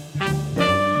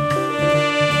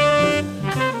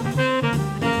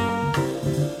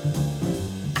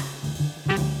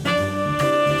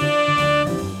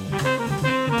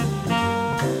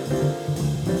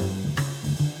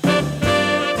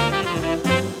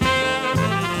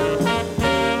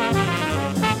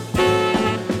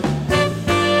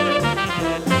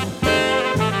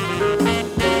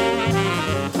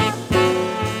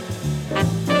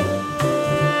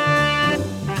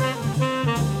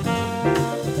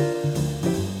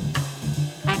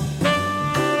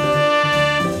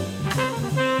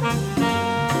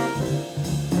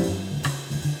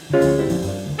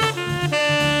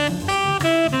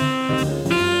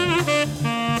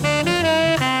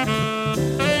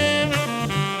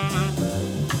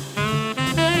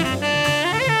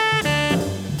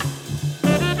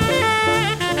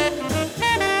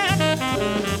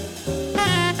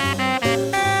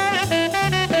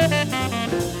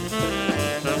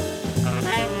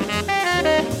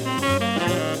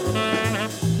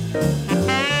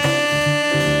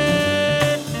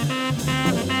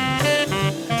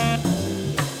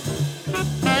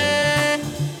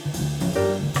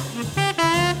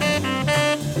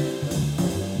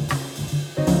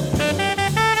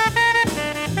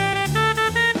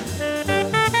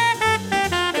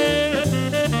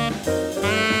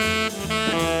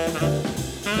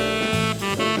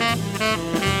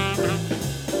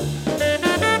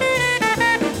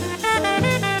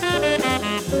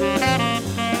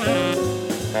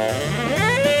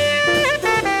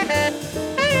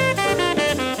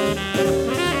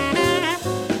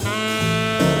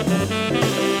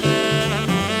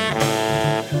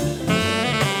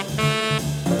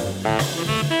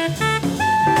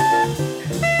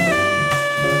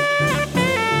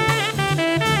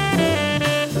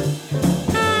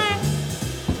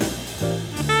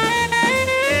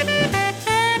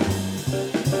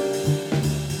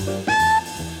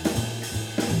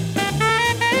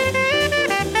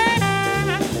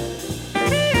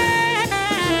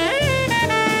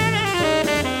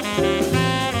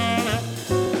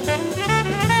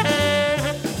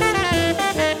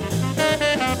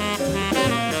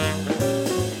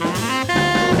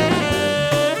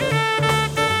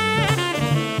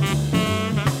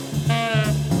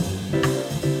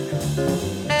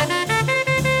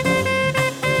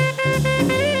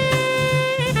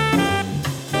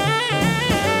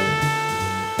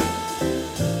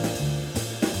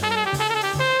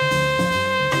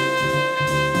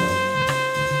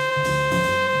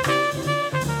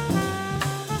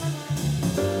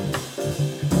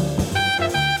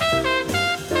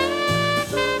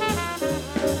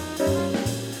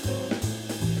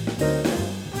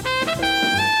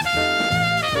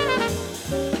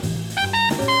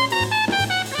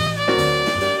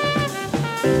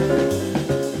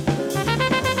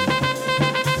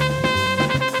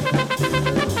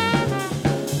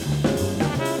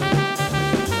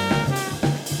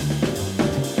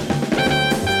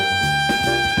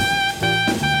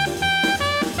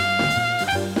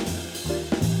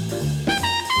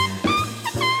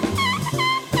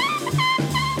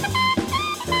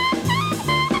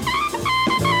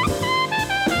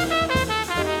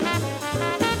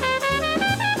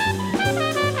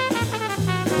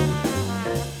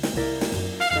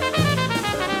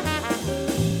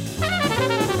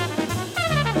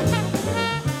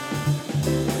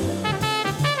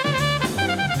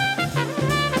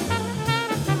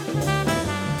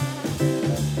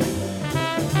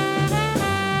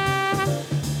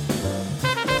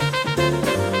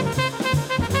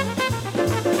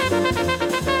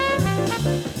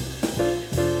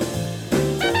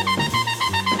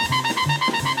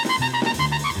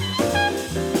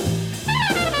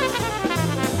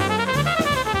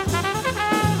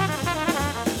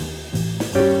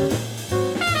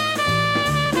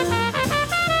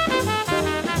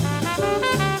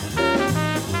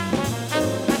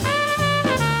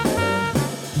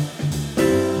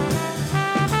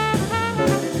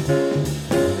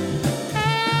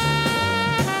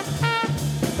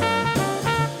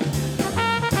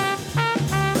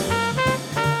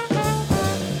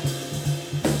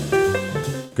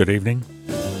 Good evening.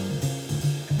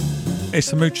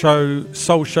 It's the Mucho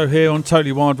Soul Show here on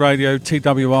Totally Wild Radio,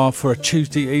 TWR, for a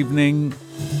Tuesday evening.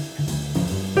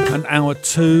 An hour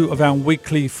 2 of our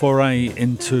weekly foray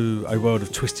into a world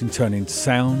of twisting, turning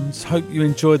sounds. Hope you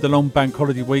enjoyed the long bank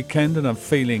holiday weekend and are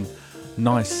feeling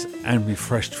nice and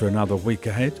refreshed for another week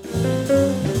ahead.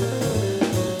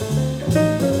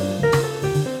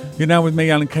 You're now with me,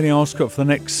 Alan Kenny Arscott, for the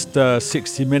next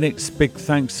 60 minutes. Big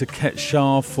thanks to Ket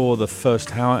Shah for the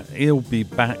first hour. He'll be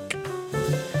back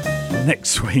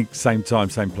next week, same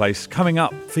time, same place. Coming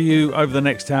up for you over the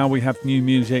next hour, we have new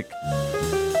music.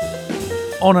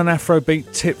 On an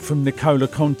Afrobeat tip from Nicola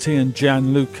Conti and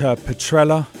Gianluca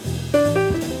Petrella.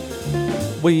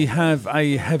 We have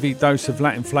a heavy dose of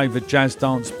Latin-flavoured jazz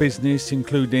dance business,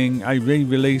 including a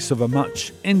re-release of a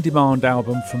much in-demand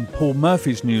album from Paul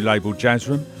Murphy's new label,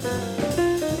 Jazzroom.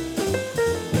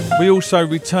 We also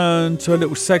return to a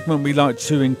little segment we like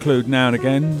to include now and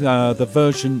again, the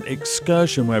version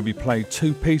Excursion, where we play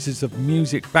 2 pieces of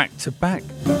music back-to-back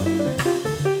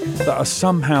that are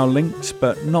somehow linked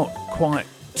but not quite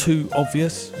too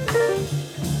obvious.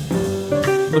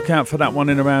 Look out for that one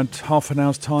in around half an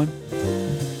hour's time.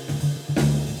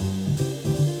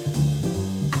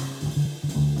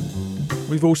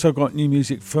 We've also got new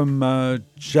music from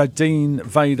Jadine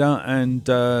Vader and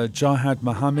Jihad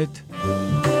Muhammad.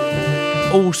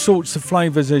 All sorts of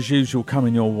flavours as usual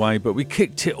coming your way, but we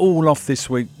kicked it all off this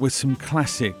week with some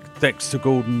classic Dexter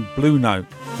Gordon Blue Note.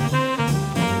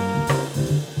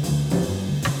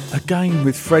 Again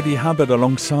with Freddie Hubbard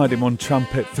alongside him on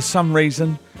trumpet. For some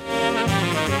reason,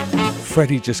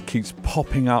 Freddie just keeps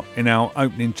popping up in our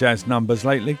opening jazz numbers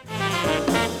lately.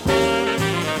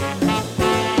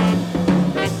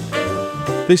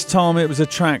 This time it was a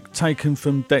track taken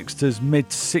from Dexter's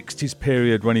mid-60s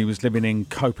period when he was living in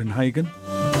Copenhagen.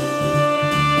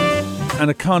 And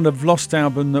a kind of lost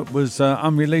album that was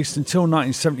unreleased until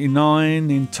 1979,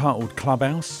 entitled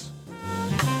Clubhouse.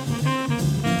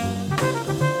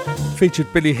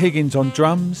 Featured Billy Higgins on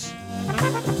drums,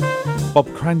 Bob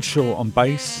Cranshaw on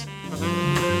bass,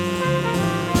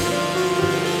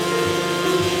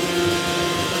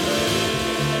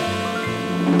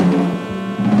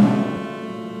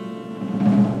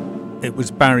 it was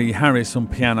Barry Harris on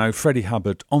piano, Freddie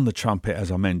Hubbard on the trumpet,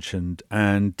 as I mentioned,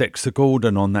 and Dexter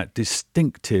Gordon on that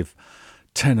distinctive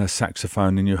tenor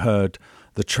saxophone, and you heard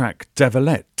the track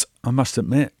Devilette. I must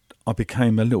admit, I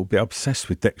became a little bit obsessed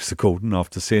with Dexter Gordon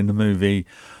after seeing the movie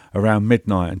Around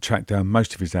Midnight and tracked down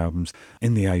most of his albums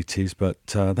in the 80s, but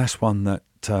that's one that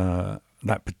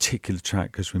that particular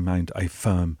track has remained a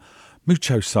firm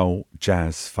Mucho Soul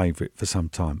jazz favourite for some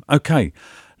time. Okay,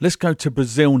 let's go to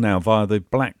Brazil now via the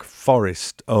Black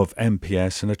Forest of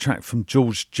MPS and a track from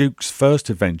George Duke's first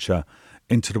adventure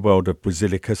into the world of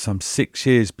Brazilica some 6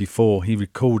 years before he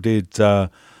recorded the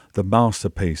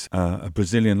masterpiece, A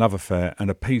Brazilian Love Affair, and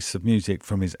a piece of music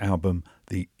from his album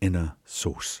The Inner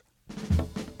Source.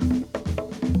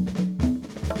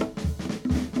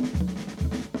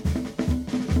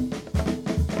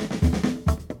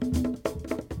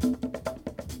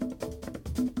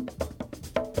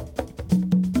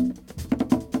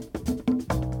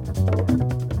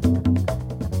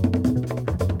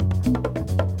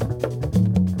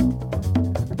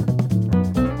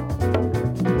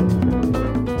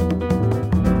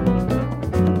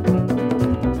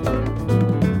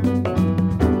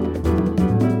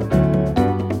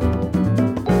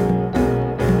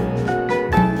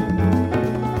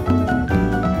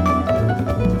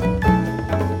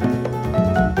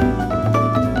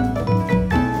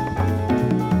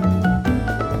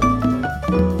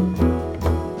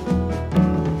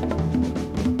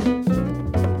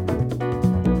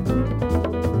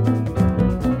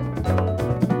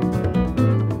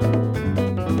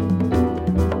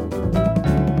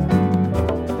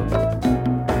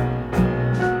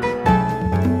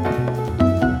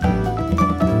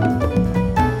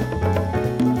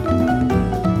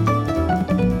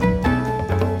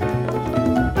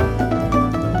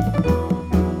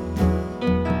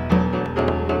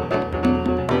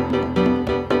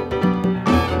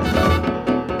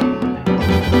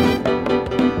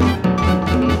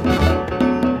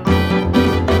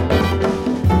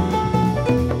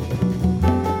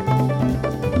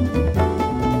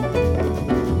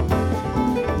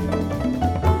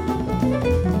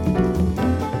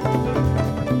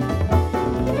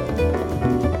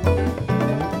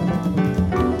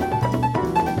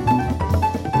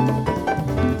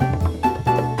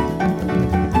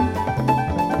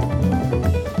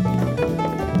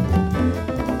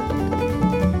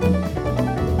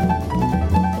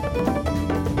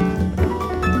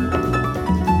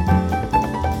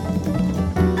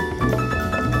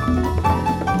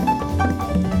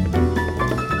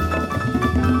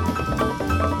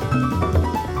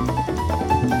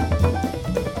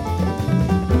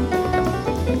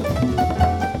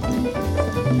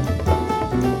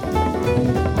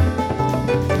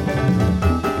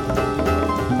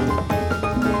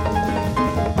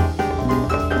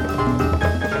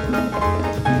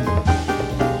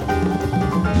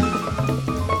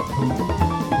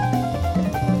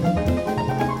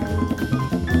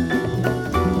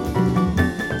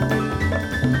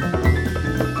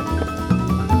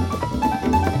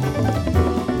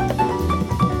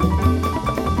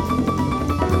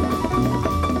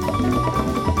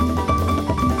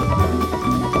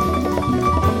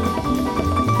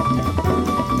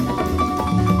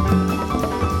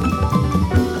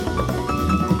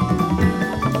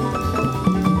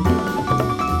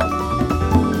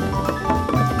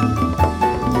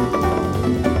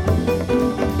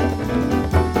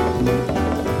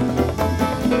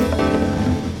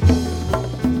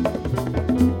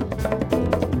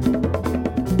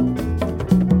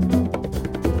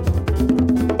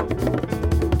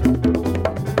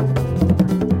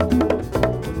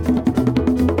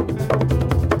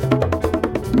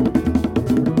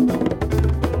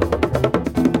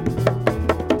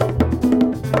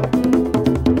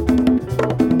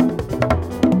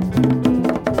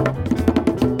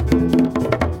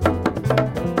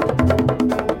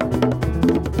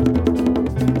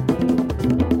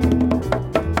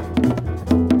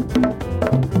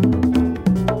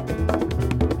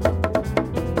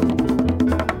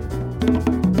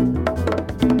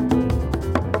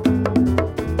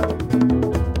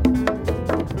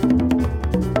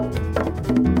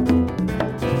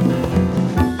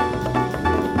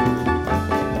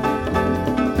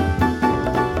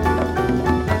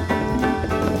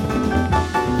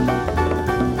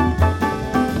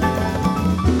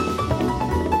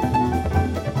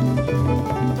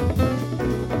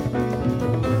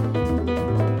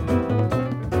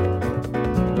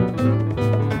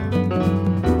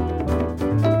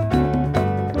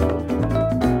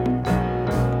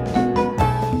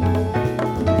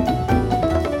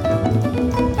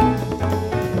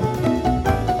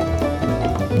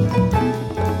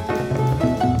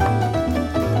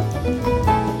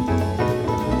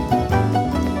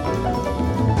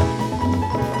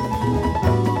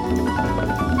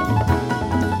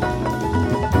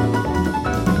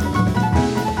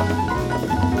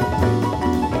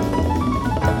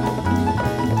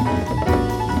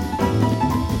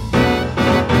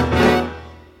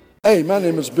 Hey, my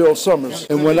name is Bill Summers,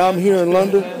 and when I'm here in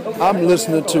London, I'm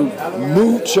listening to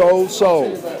Mucho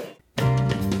Soul.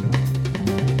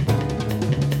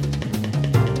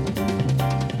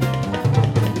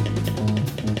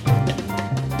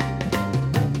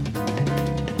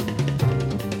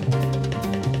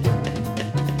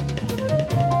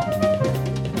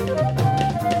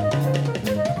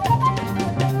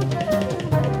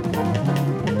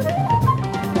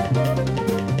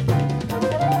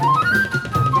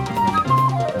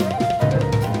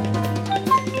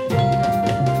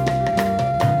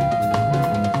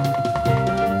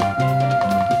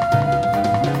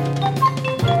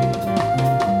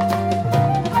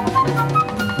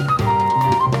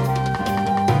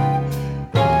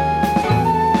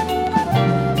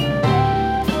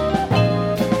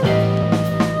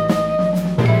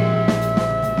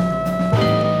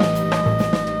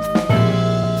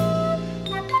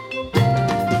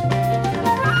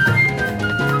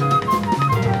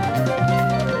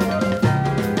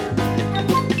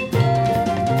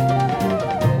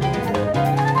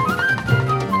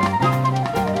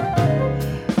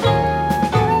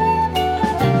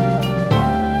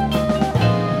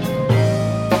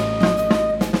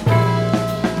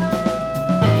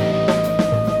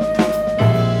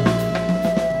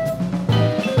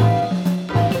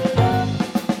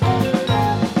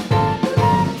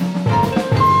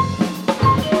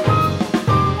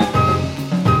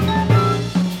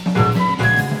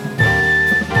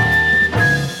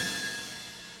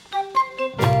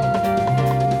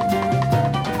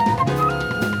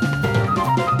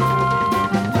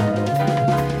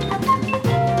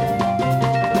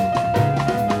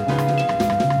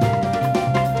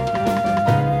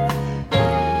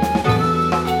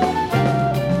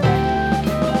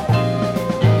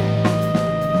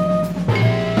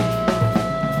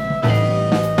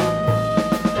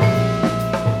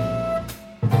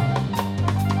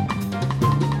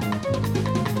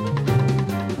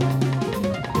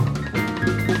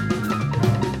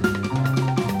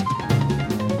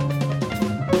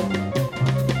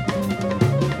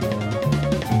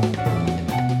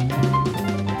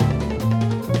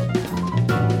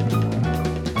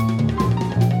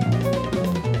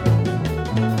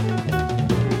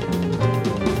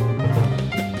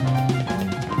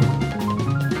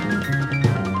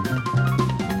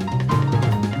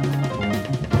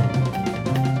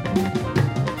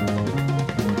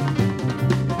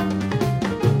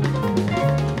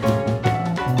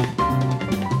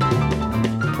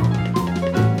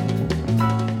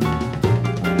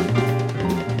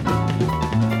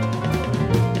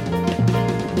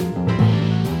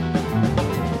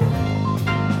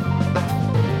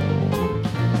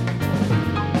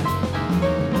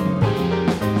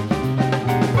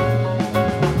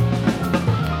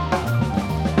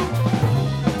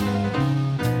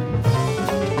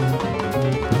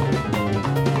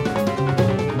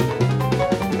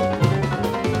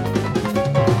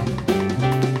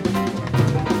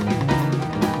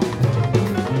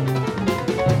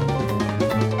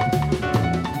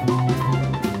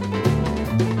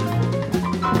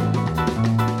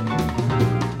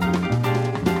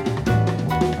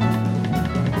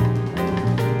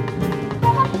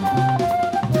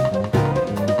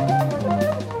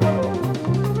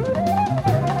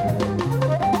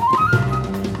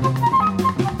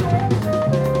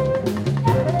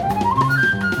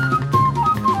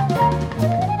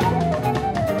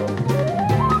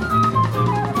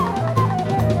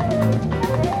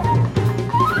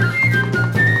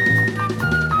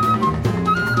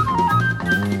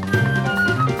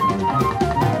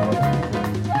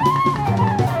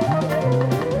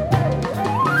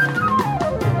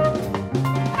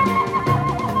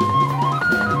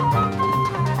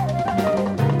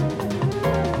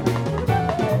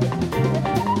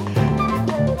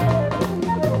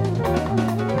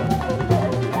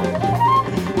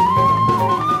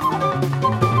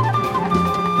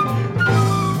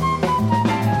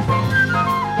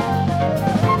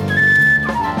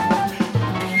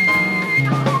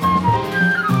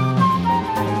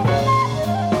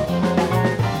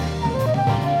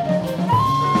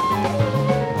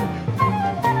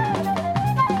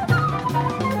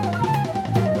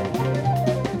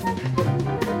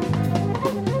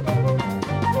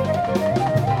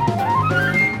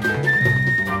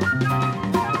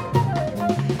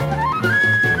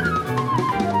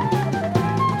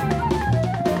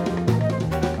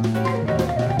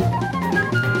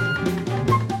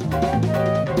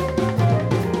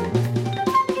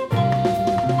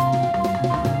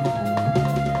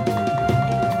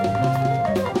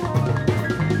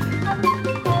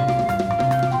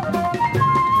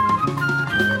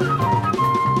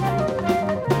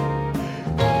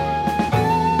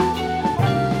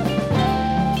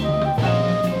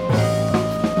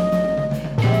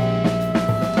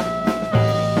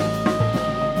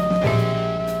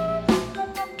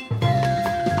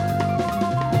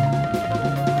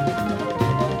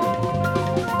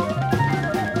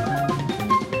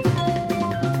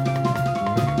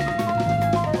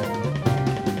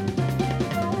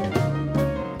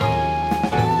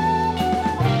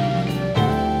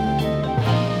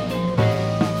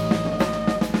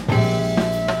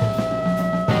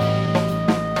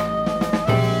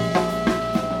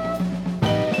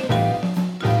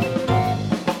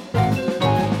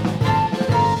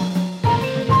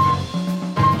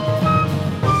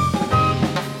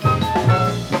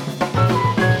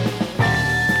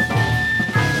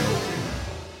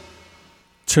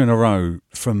 two in a row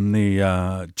from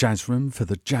the Jazz Room for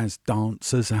the jazz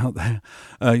dancers out there.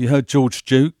 You heard George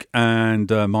Duke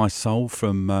and My Soul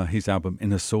from his album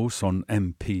Inner Source on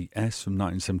MPS from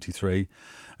 1973.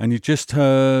 And you just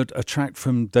heard a track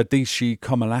from Tadishi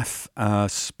Komalath,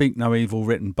 Speak No Evil,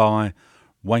 written by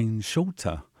Wayne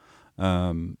Shorter.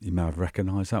 You may have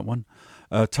recognised that one.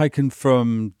 Taken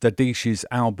from Tadishi's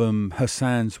album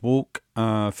Hassan's Walk,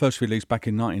 first released back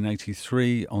in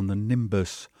 1983 on the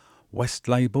Nimbus West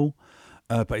label,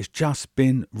 but it's just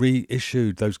been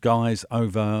reissued. Those guys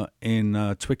over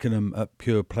in Twickenham at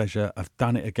Pure Pleasure have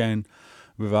done it again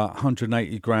with a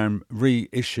 180 gram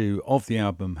reissue of the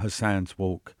album Hassan's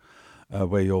Walk,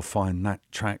 where you'll find that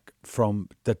track from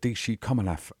Tadishi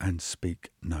Komalath and Speak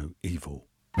No Evil.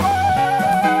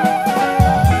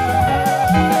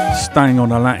 Staying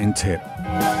on a Latin tip.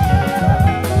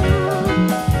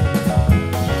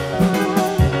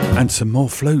 And some more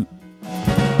flute.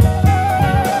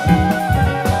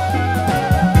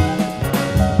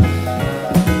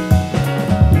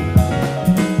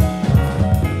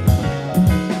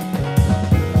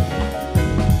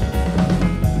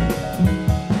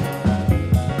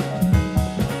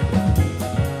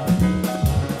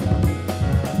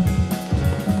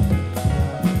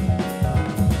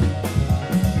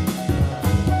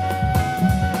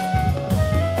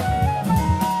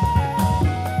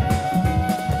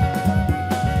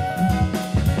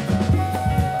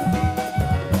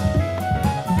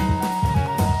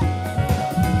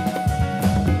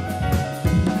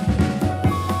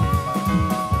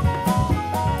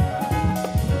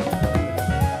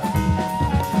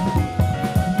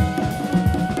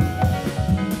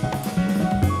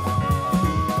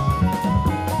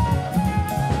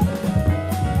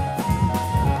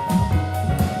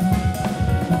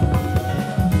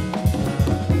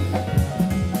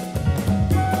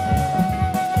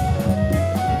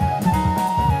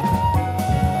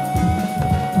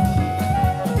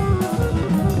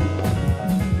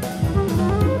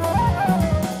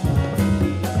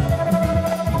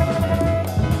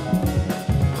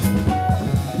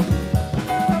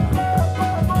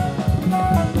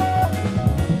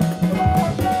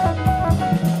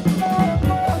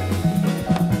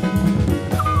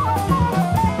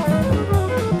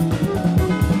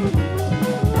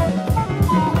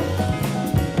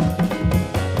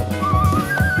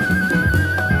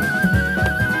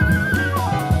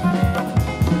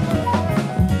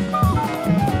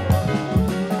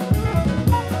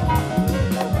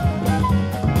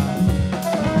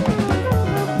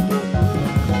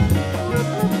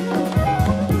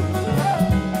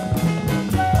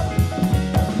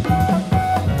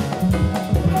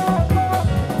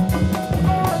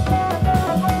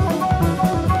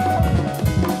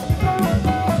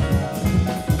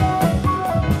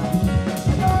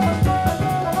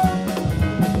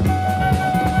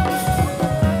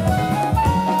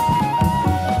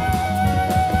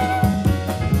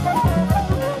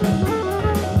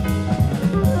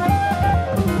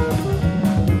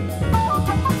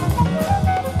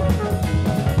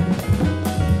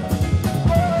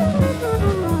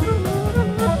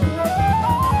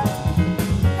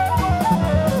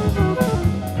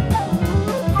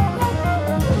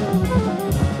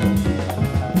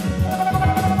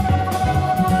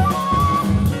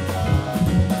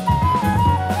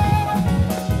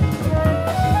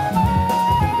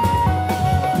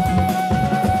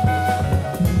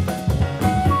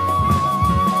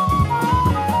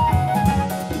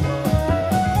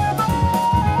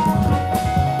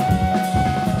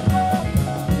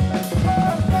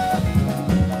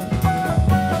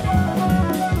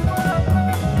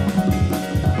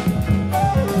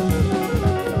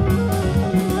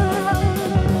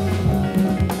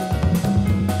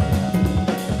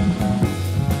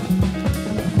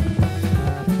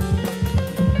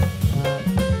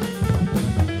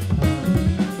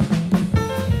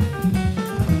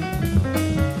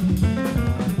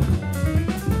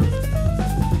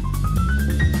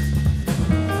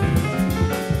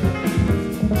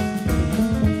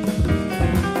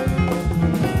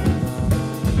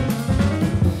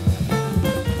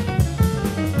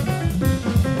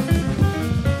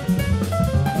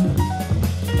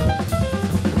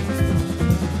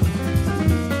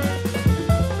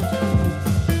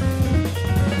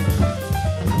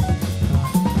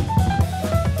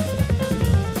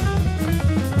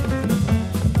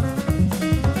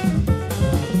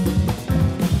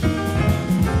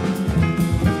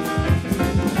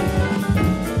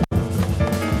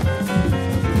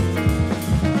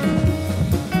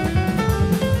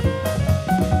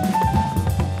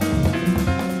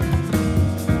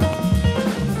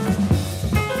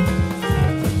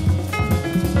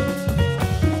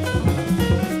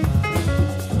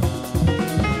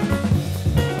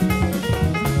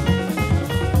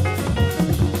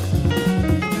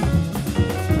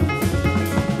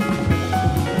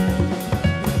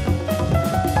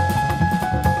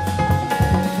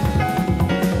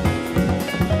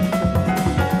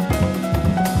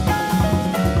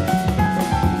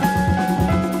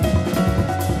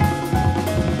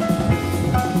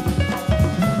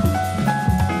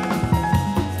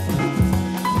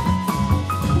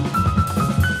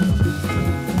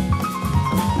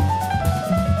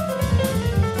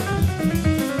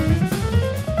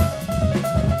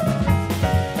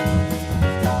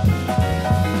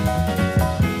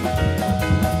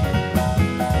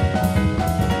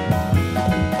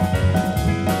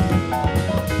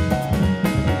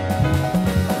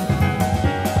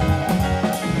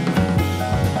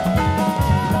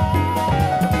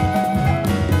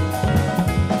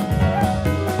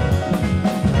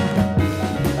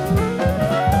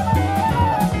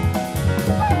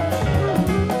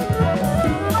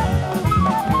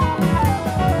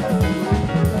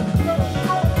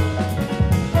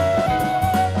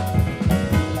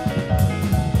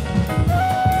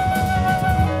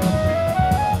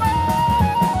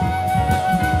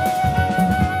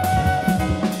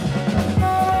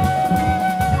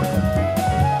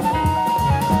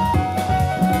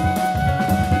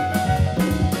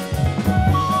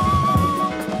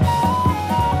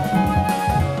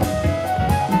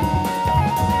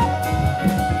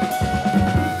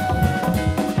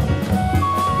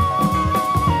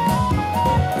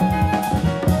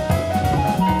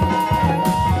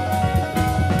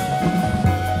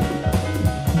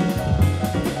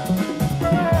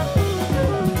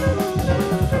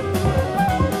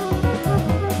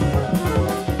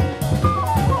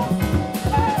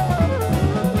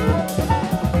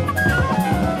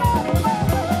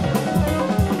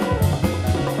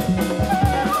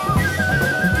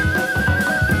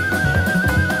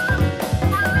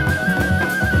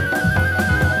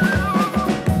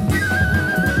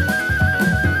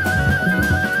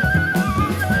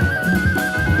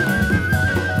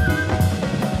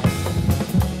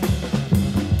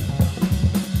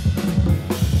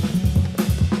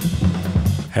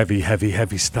 Heavy, heavy,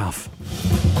 heavy stuff.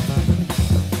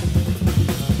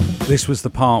 This was the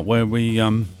part where we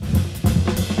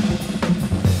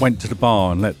went to the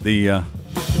bar and let the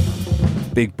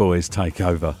big boys take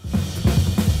over.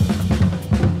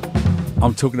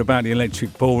 I'm talking about the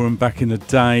Electric Ballroom back in the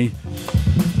day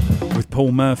with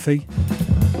Paul Murphy.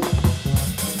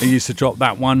 He used to drop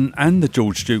that one and the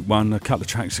George Duke one a couple of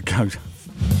tracks ago.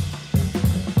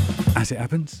 As it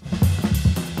happens.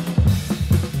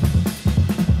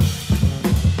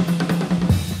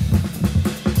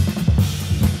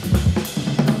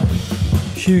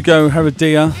 Hugo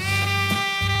Heredia.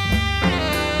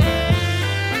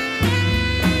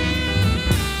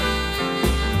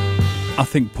 I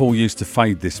think Paul used to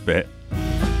fade this bit.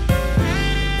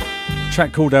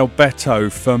 Track called Alberto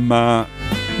from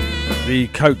the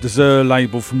Côte d'Azur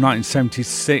label from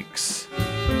 1976.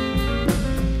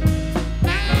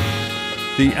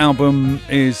 The album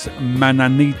is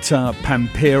Mananita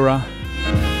Pampera.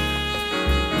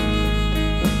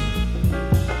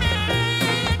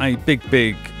 A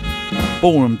big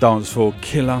ballroom dance floor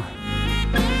killer.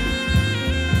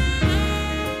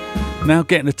 Now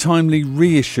getting a timely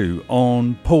reissue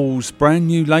on Paul's brand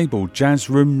new label,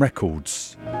 Jazz Room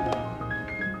Records.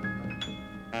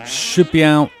 Should be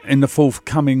out in the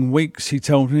forthcoming weeks, he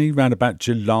told me, around about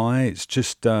July. It's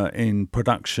just in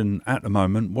production at the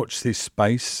moment. Watch this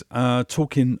space.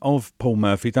 Talking of Paul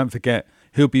Murphy, don't forget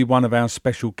he'll be one of our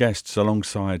special guests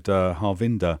alongside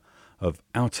Harvinder of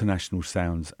Outer National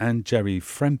Sounds and Jerry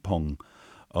Frempong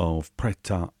of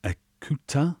Preta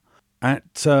Ekuta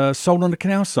at Soul on the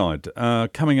Canal Side,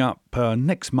 coming up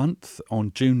next month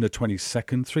on June the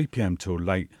 22nd, 3 p.m. till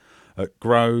late at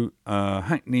Grow,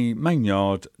 Hackney Main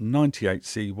Yard,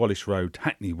 98C Wallace Road,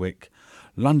 Hackney Wick,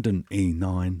 London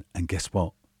E9. And guess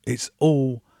what? It's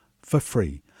all for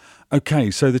free. Okay,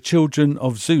 so the Children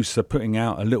of Zeus are putting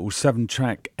out a little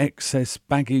 7-track Excess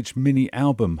Baggage mini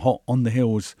album, hot on the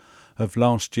heels of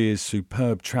last year's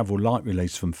superb Travel Light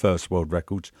release from First World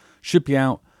Records. Should be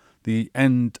out the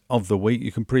end of the week.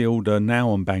 You can pre-order now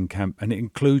on Bandcamp, and it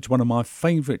includes one of my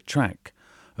favourite track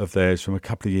of theirs from a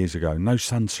couple of years ago, No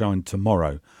Sunshine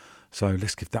Tomorrow. So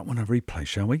let's give that one a replay,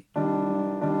 shall we?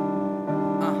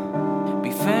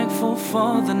 Be thankful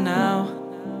for the now.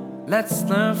 Let's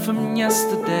learn from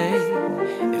yesterday.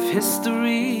 If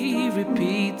history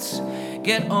repeats,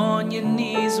 get on your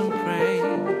knees and pray.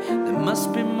 There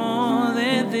must be more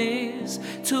than this.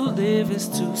 To live is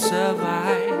to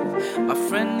survive. My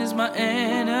friend is my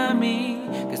enemy,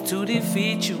 'cause to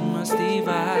defeat you must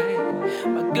divide.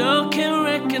 My girl can't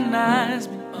recognize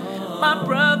me. My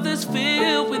brother's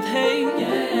filled with hate.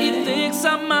 He thinks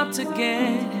I'm out to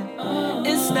get him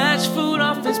and snatch food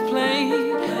off his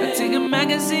plate. I take a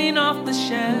magazine off the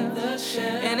shelf,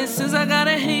 and it says I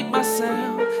gotta hate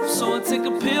myself. So I take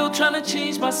a pill trying to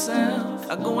change myself.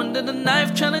 I go under the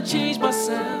knife trying to change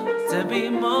myself to be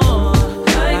more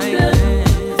like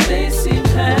them. They seem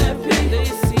happy.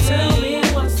 Tell me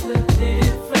what's the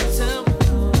difference. Tell me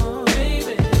more,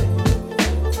 baby.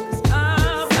 'Cause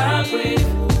I breathe,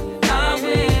 I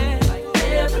live like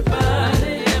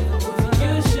everybody.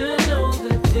 You should know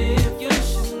the difference. You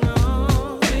should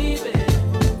know, baby.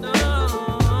 No.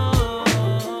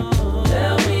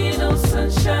 Tell me no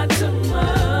sunshine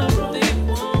tomorrow.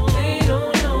 They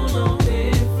don't know no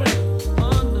different.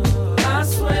 Oh no, I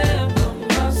swear on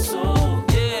my soul,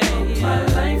 yeah. My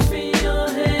life in your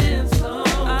hands, Lord.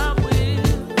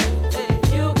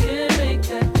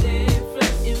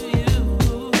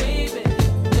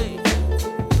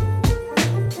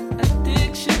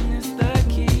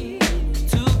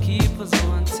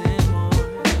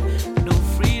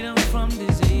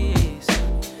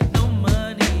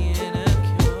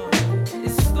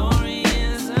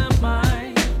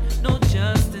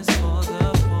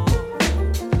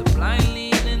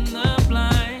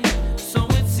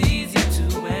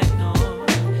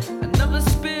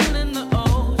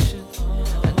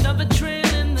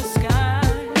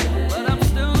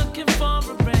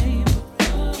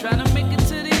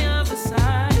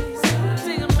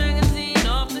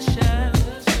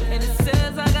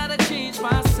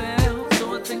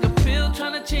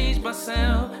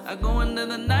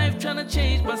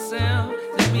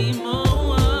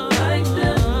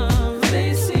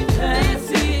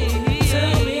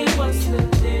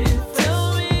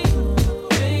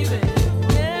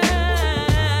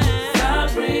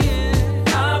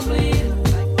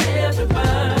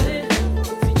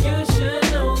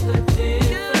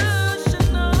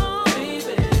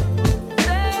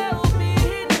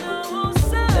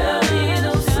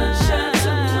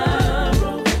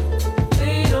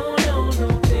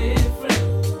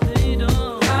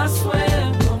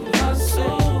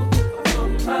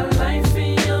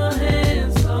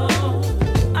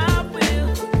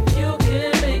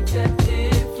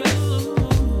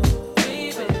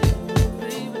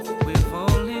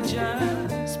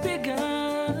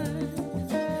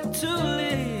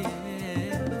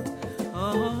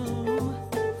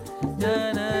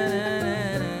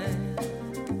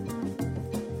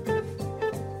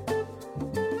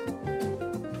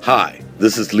 Hi,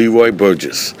 this is Leroy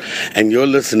Burgess, and you're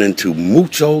listening to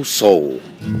Mucho Soul.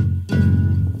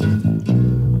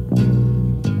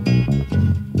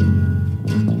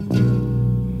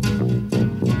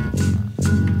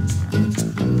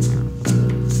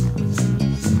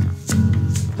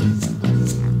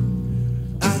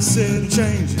 I said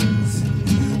changes,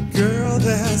 girl,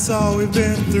 that's all we've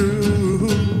been through.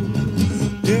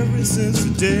 Ever since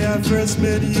the day I first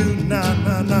met you,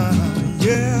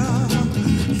 yeah.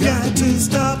 Got to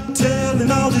stop telling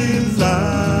all these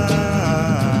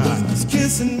lies,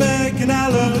 kissing, making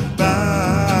alibis.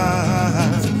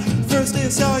 First day I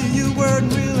saw you, you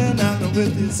weren't real, and I know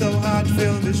with you so hard,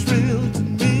 feeling it's real to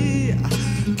me.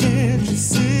 Can't you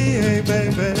see, hey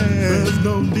baby? There's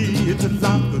no need to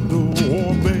lock the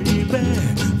door, baby.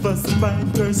 Fussing,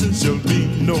 fighting, cursing shall be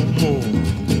no more.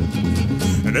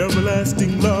 An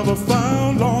everlasting love I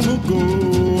found long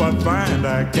ago, I find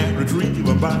I can't retrieve.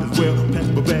 I might as well pack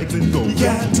my bags and go. You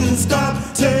got to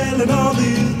stop telling all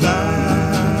these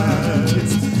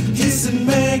lies, kissing,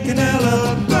 making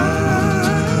alibis.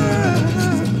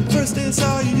 First day I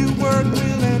saw you, you weren't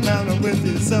real, and now I'm with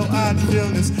you, so I feel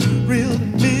it's real to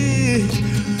me.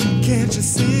 Can't you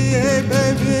see, hey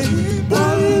baby?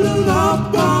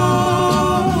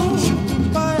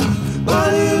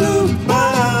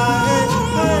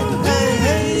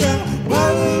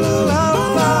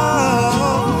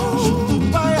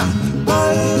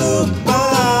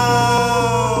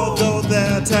 Though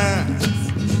there are times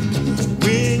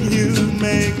when you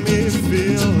make me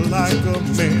feel like a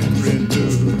married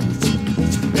dude,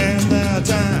 and there are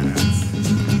times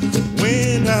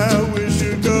when I wish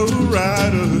you'd go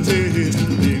right ahead and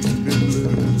leave me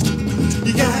blue.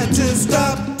 You got to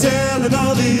stop telling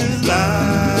all these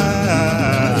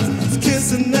lies,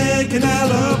 kissing, making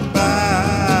alibis.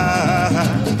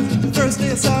 First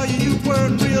day I saw you, you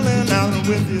weren't real, and now I'm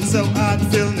with you, so I'm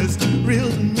feeling it's real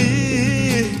to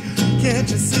me. Can't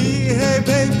you see, hey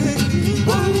baby?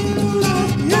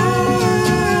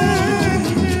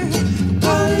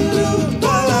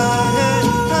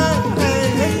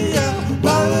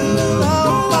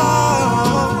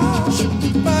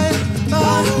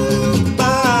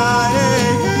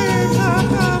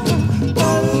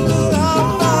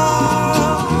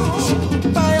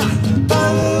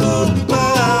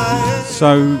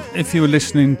 So, if you were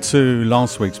listening to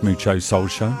last week's Mucho Soul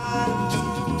Show,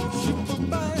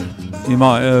 you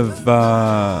might have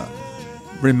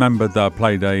remembered that I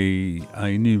played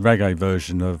a new reggae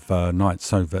version of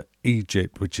Nights Over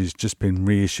Egypt, which has just been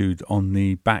reissued on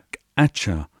the Back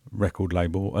Atcha record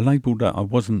label, a label that I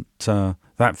wasn't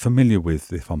that familiar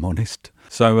with, if I'm honest.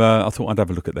 So I thought I'd have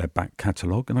a look at their back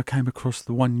catalogue, and I came across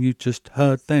the one you just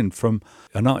heard then from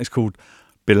an artist called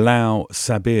Bilal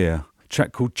Sabir.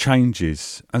 Track called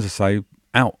Changes, as I say,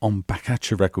 out on Back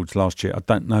Atcha Records last year. I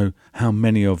don't know how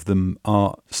many of them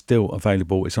are still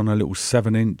available. It's on a little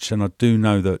 7-inch, and I do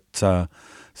know that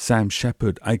Sam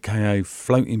Shepard, aka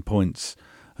Floating Points,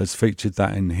 has featured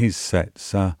that in his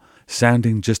sets,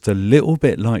 sounding just a little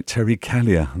bit like Terry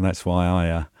Callier, and that's why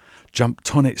I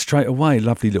jumped on it straight away.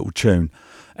 Lovely little tune.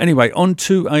 Anyway, on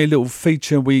to a little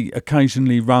feature we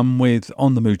occasionally run with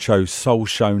on the Mucho Soul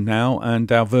Show now,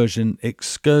 and our version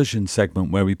excursion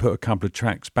segment, where we put a couple of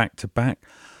tracks back to back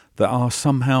that are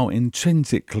somehow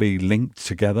intrinsically linked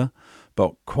together,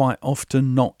 but quite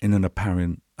often not in an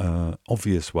apparent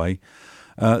obvious way.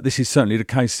 This is certainly the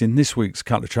case in this week's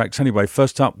couple of tracks. Anyway,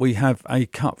 first up we have a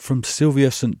cut from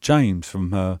Sylvia St. James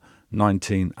from her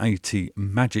 1980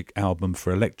 Magic album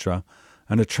for Elektra,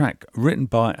 and a track written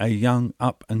by a young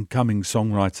up-and-coming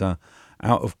songwriter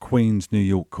out of Queens, New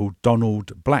York, called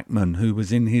Donald Blackman, who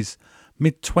was in his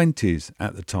mid-20s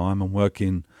at the time and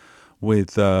working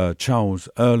with Charles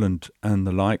Earland and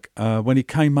the like, when he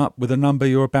came up with a number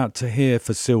you're about to hear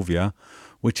for Sylvia,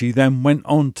 which he then went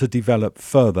on to develop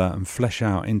further and flesh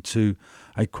out into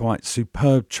a quite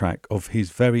superb track of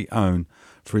his very own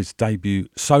for his debut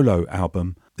solo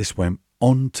album. This went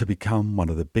on to become one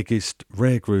of the biggest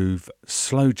rare groove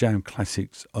slow jam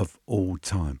classics of all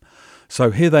time. So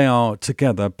here they are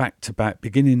together back to back,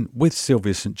 beginning with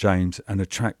Sylvia St. James and a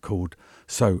track called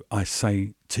So I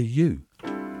Say to You.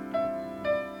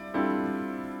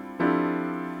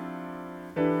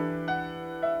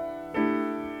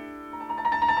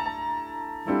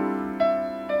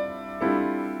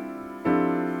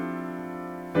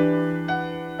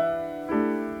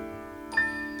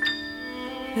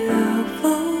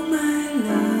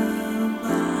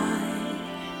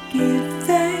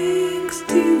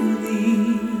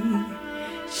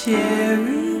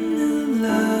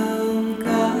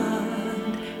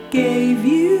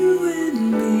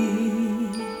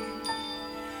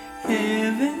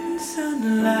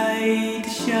 Sunlight.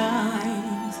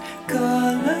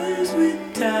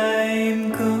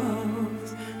 time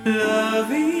comes,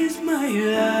 love is my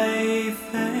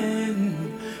life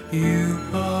and you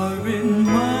are in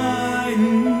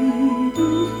mine.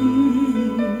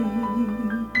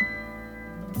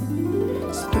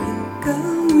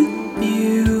 Sprinkle with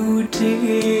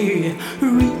beauty,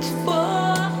 reach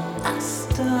for a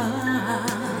star,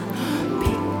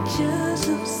 pictures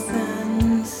of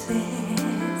sunsets,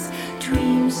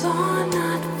 dreams are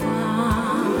not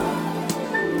far,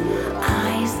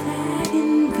 eyes that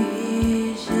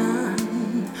envision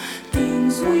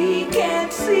things we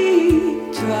can't see.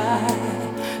 Try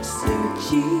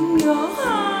searching your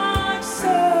heart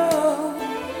so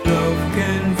love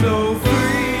can flow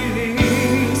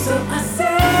freely. So I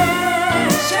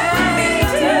said, shall we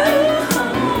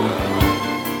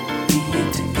be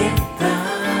together?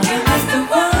 And that's the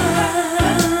one.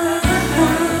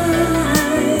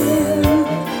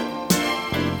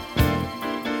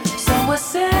 So I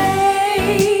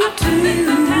say to you,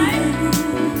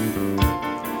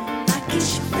 I kiss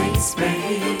your face,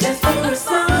 babe, just for a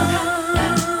song.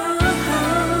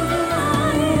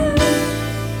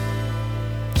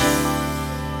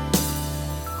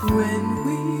 When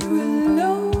we're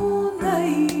alone, I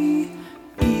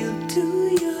feel to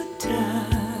your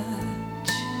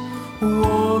touch.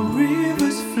 Warm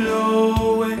rivers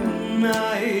flow and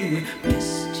I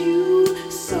missed you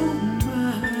so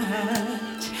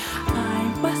much. I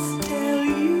must tell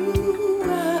you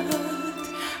what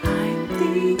I'm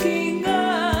thinking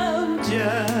of,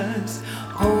 just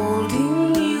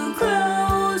holding you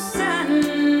close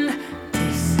and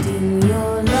tasting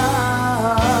your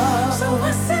love. So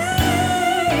I say,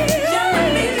 shall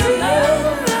we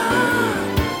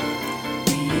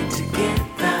be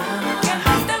together?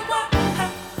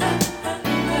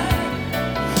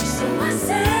 So I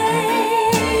say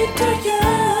to you,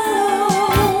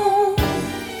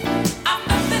 I'm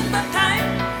nothing but time.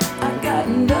 I got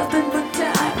nothing but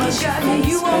time. I got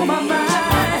you on my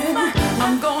mind.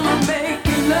 I'm gonna make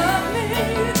you love me.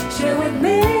 Share with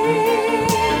me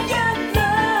your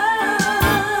love.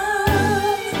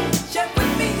 Share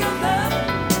with me your love.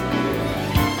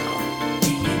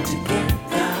 Be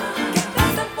together.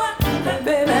 That's the one.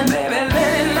 Baby, baby,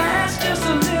 let it last just a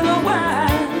little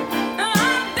while. I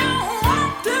don't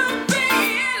want to be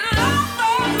in love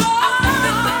for long. I'm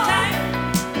nothing but time.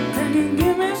 Can you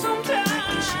give me some time?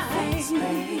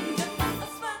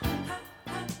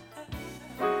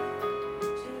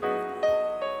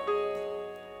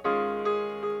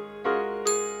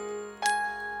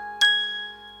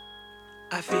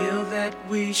 I feel that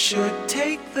we should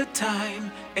take the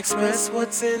time, express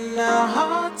what's in our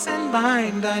hearts and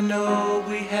mind. I know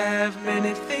we have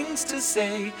many things to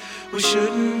say. We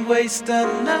shouldn't waste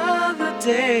another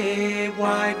day.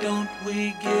 Why don't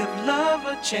we give love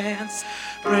a chance?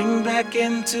 Bring back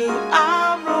into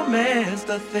our romance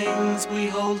the things we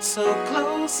hold so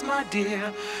close, my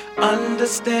dear.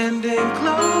 Understanding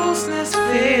closeness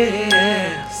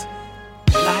fears.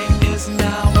 Life is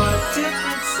now a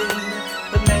different scene.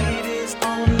 The lady's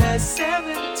only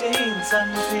 17.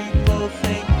 Some people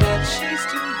think that she's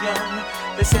too young.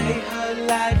 They say her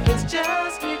life has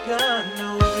just begun. No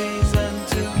reason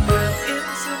to feel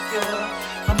insecure.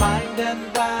 Her mind and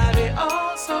body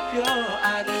all so pure.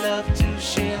 I'd love to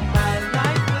share my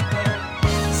life with her.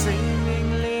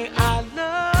 Seemingly I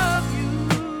love you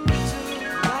too.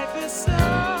 Life is so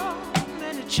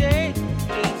many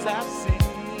changes I've seen.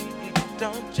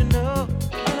 Don't you know?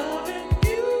 Loving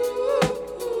you,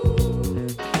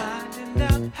 finding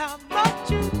out how much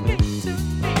you mean to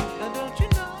me. Don't you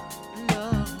know? No.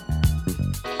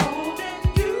 Holding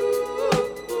you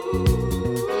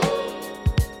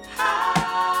high.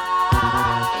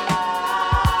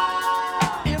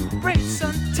 Embrace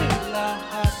until our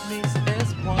heart meets as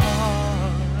one.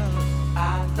 I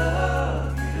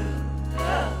love you,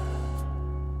 love.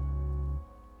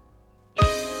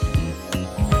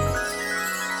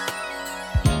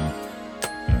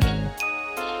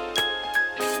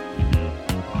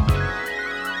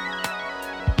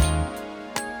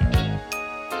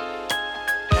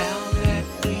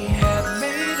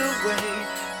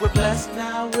 We're blessed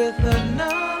now with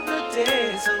another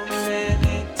day. So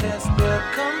many tests will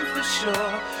come for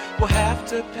sure. We'll have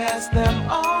to pass them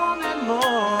on and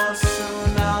more.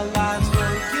 Soon our lives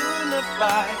will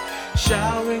unify,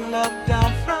 showering love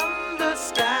down from the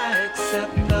sky.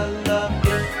 Accept the love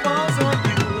it falls on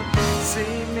you.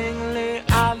 Seemingly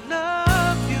I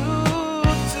love you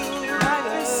too.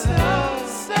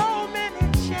 So many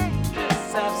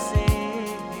changes I've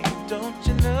seen. Don't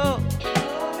you know?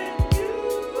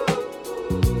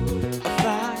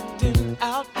 Finding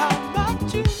out how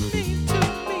much you mean to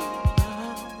me.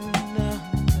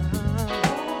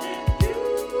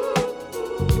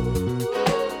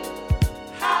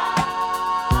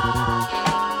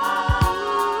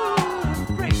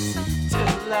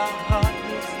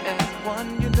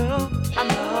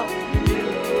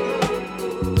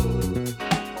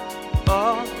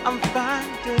 I'm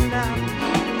finding out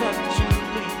what you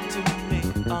mean to me.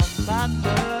 Oh, my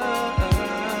love.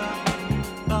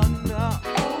 Oh, no.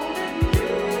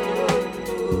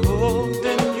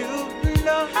 Holding you,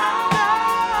 love.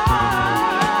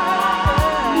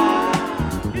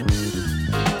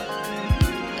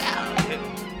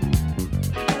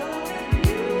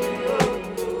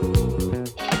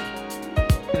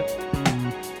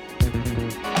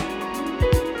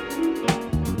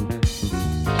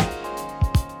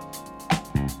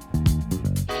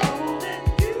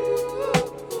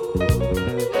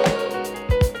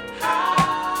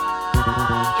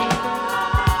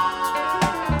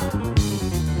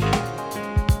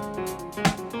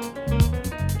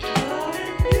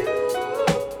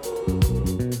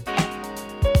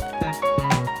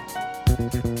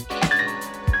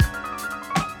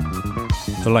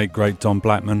 The late great Don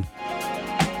Blackman.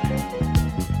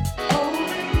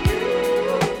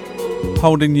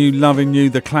 Holding You, Loving You,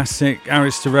 the classic,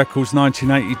 Arista Records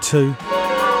 1982.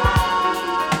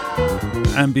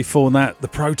 And before that, the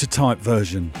prototype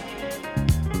version.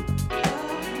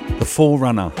 The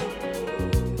Forerunner.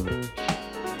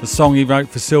 The song he wrote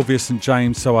for Sylvia St.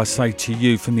 James, So I Say to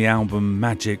You, from the album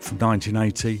Magic from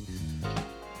 1980.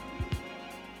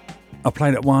 I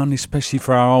played that one especially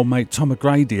for our old mate Tom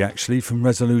O'Grady, actually, from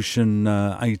Resolution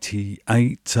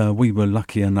 88. We were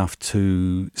lucky enough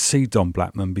to see Don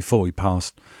Blackman before he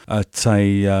passed at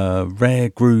a Rare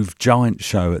Groove Giant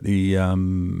show at the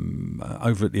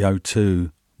over at the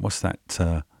O2. What's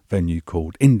that venue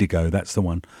called? Indigo, that's the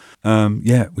one.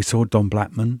 Yeah, we saw Don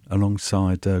Blackman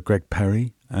alongside Greg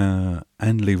Perry and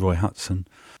Leroy Hudson.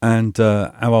 And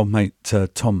our old mate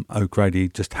Tom O'Grady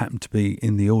just happened to be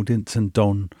in the audience, and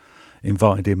Don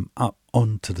invited him up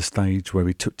onto the stage where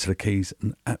he took to the keys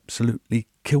and absolutely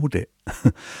killed it.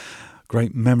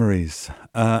 Great memories.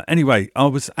 Anyway, I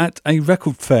was at a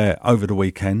record fair over the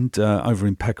weekend over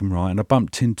in Peckham Rye, and I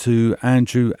bumped into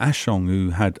Andrew Ashong,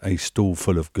 who had a stall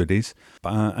full of goodies.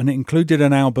 And it included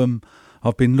an album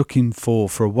I've been looking for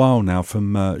a while now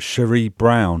from Cherie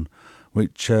Brown,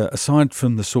 which, aside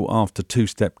from the sought-after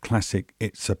two-step classic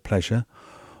It's a Pleasure,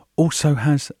 also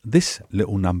has this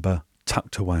little number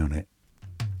tucked away on it.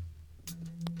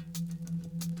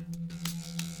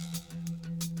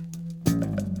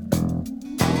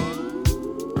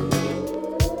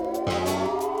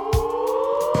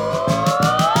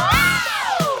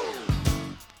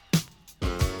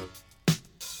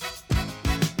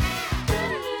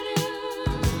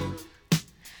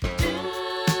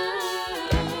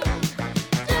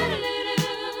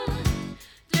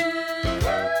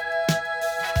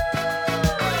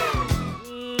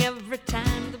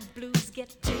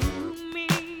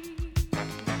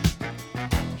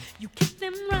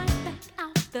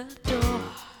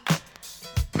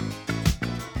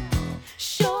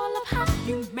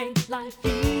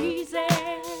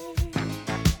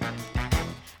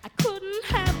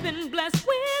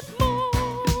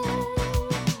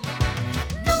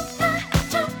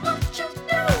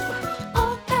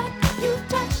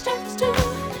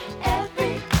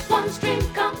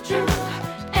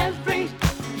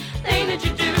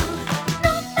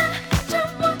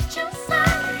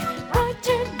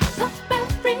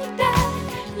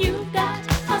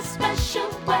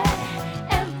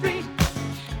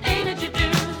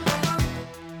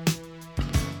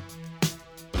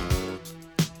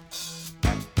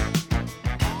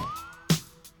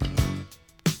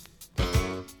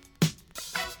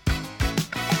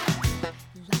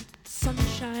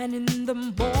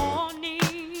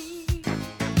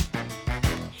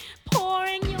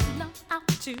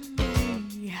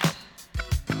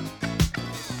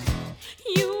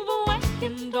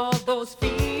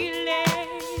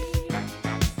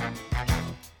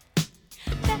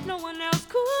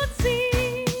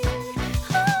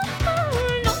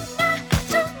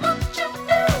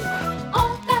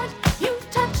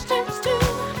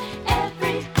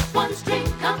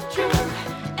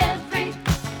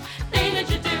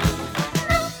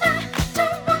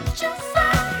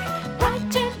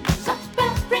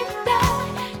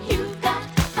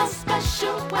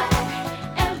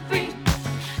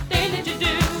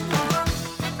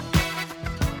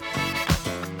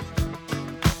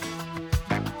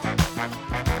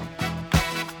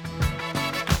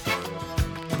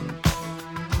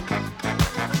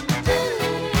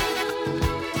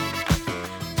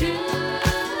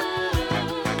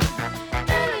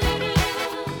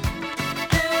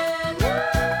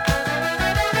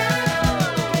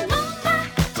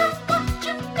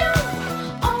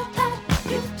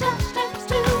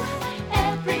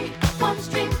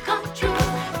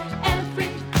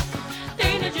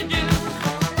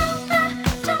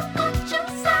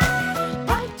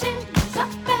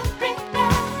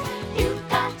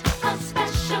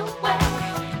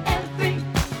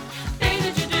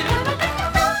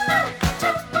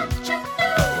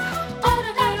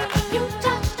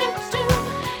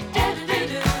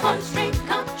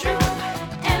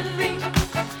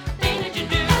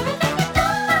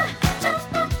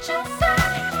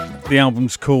 The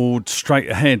album's called Straight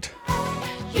Ahead.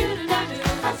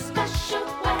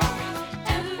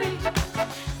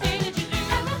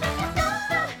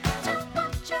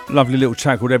 Lovely little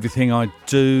track called Everything I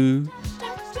Do.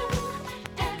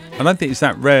 I don't think it's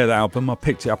that rare, the album. I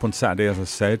picked it up on Saturday, as I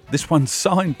said. This one's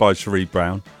signed by Cherie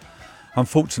Brown.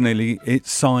 Unfortunately,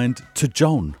 it's signed to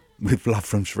John with love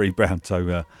from Cherie Brown,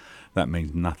 so that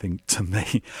means nothing to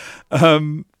me.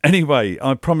 Anyway,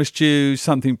 I promised you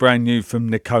something brand new from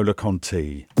Nicola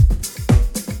Conti.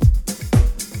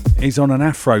 He's on an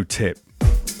Afro tip.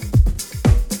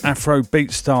 Afro beat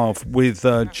staff with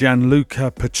Gianluca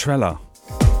Petrella.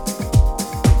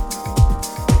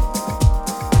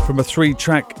 From a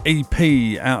 3-track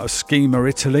EP out of Schema,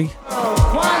 Italy.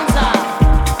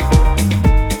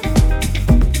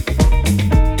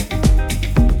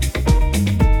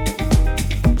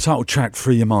 Title track,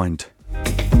 Free Your Mind.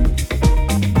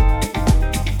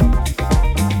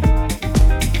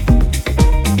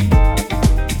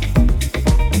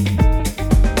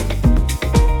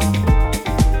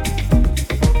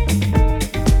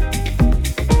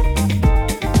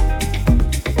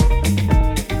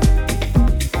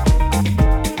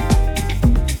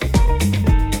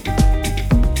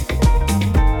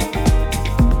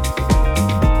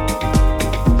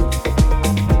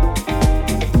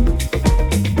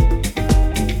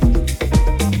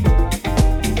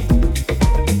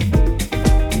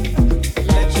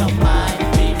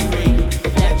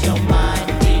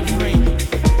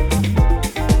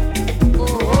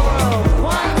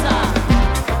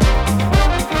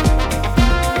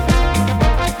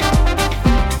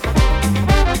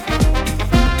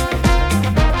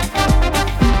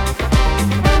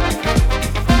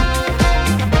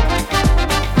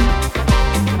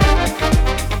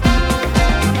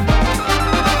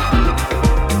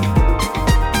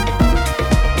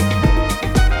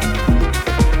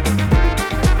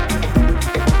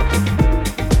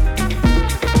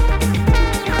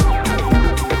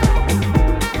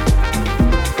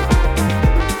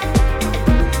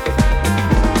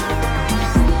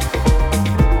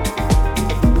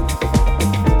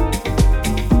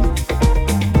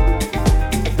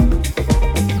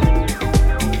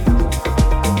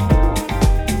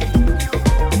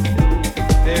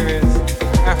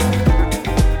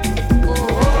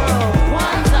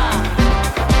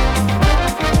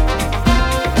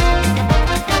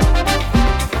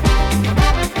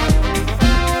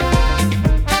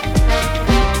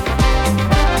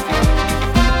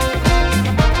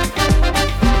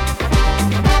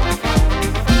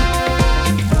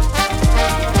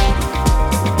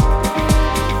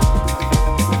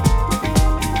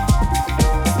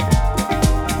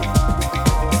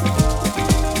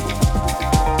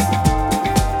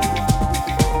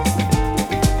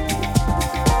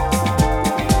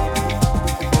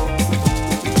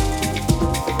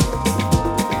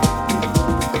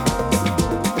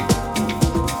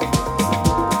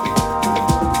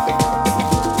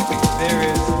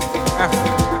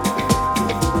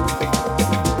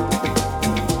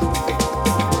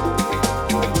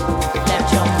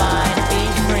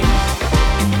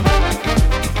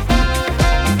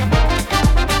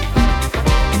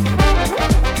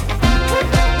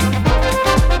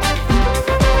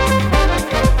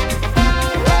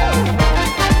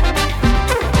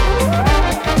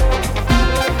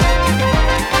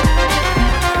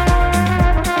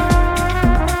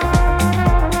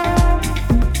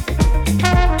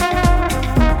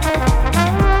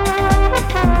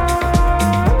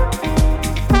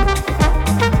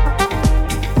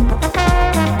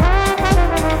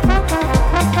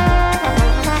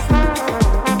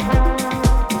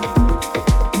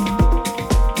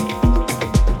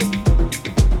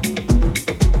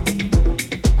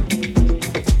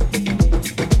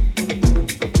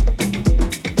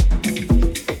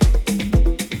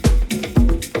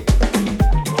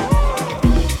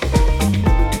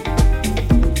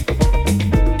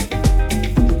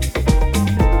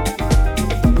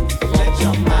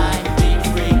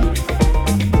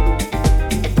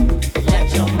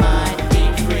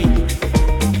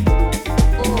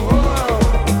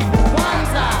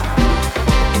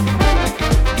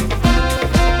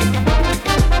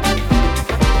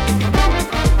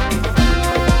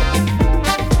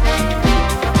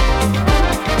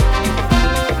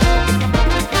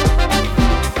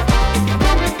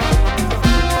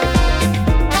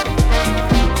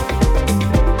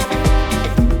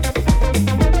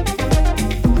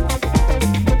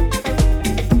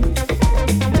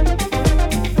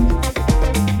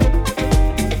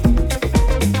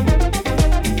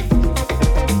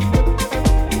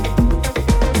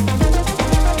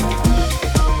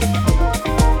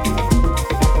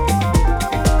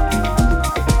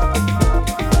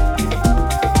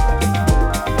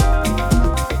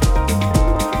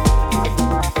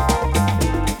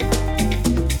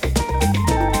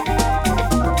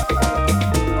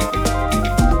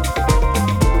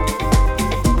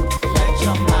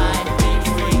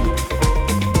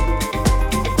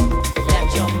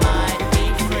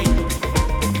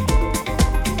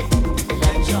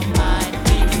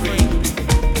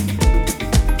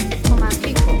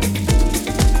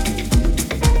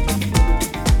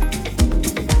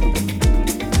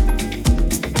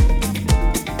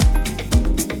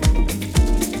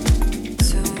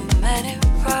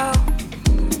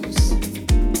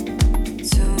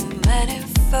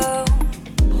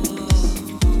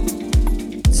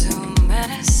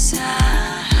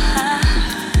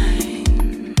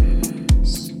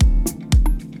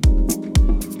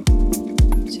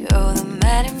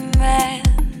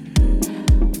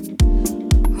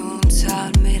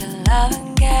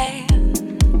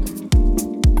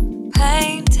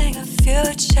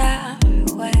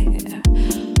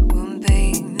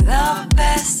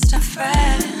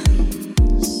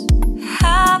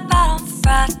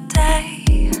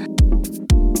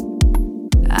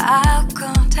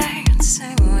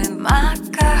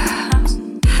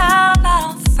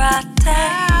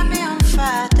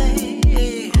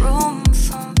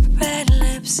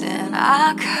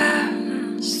 our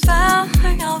curtains,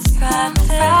 thumbing on Friday.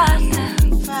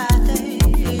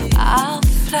 I'll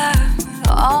flirt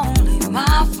only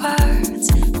my words.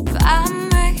 I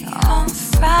make on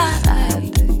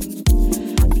Friday.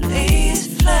 Please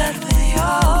flirt with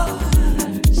yours.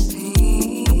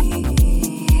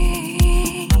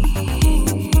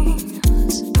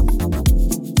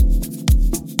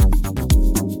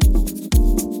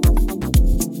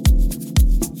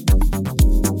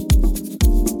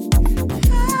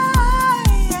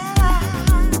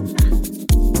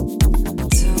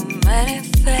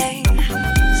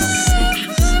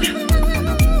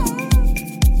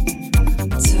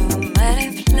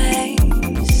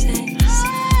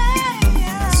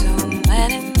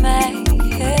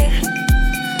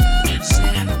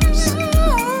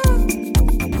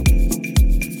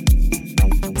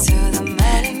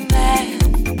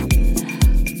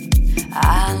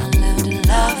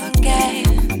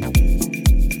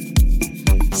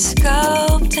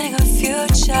 Sculpting a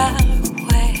future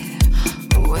where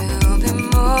we'll be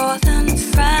more than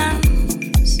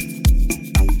friends.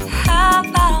 How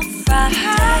about on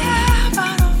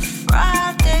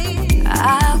Friday?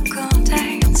 I'll go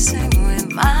dancing with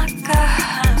my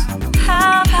girls.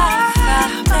 How about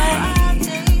Friday?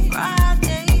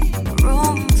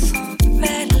 Room for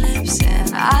red lips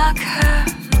and our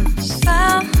curtains.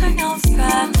 Something on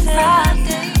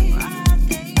Friday.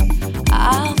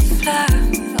 I'll flirt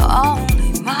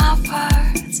only my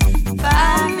words.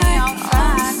 Find me on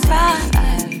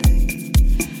Friday.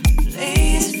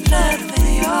 Please flirt with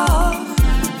yours.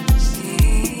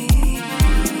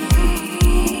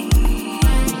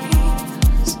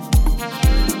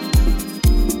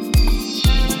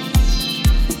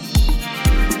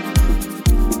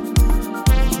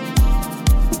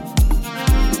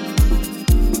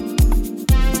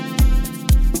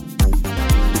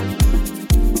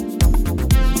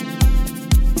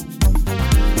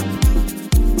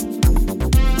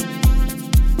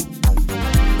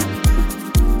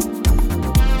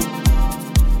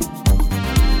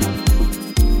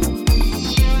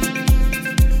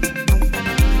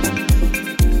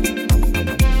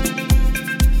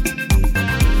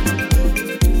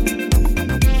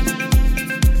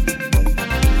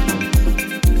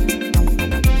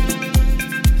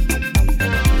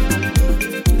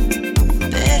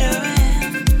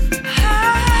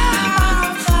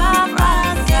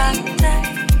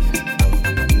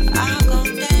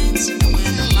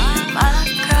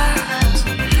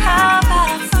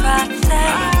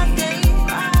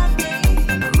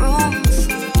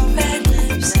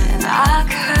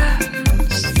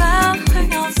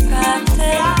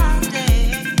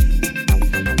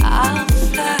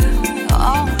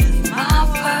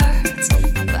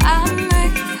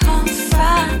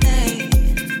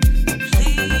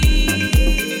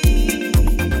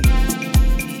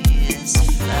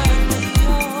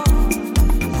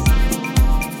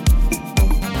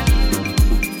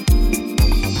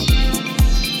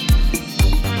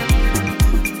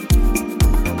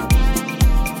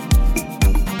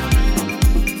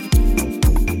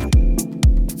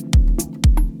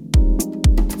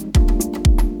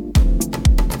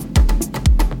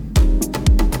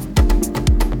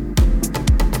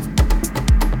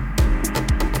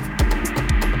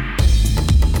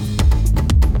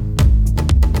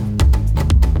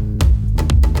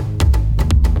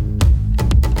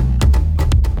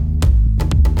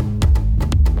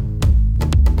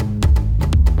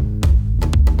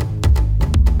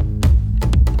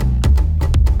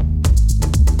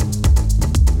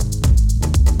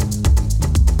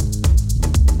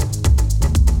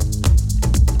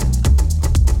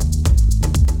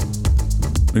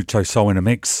 Mucho Soul in a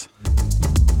mix.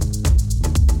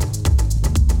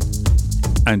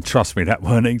 And trust me, that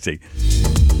weren't easy.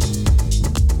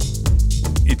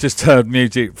 You just heard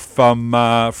music from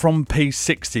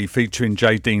P60 featuring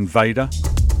J. Dean Vader.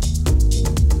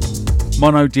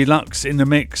 Mono Deluxe in the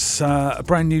mix. A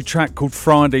brand new track called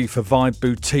Friday for Vibe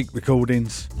Boutique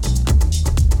Recordings.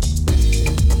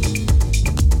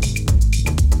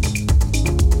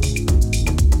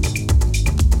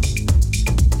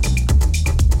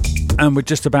 And we're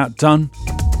just about done.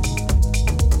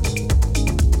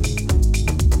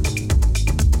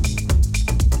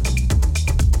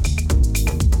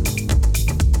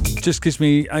 Just gives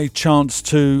me a chance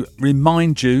to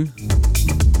remind you,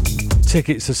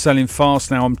 tickets are selling fast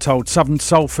now, I'm told. Southern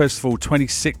Soul Festival,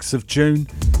 26th of June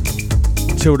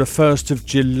till the 1st of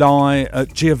July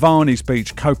at Giovanni's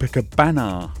Beach,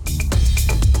 Copacabana,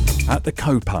 at the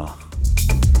Copa.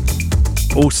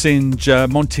 Alcinge,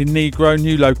 Montenegro,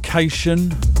 new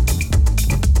location.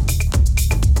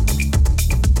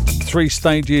 3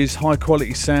 stages, high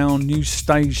quality sound, new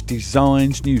stage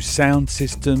designs, new sound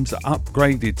systems,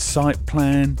 upgraded site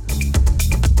plan,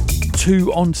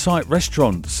 2 on-site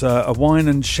restaurants, a wine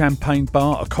and champagne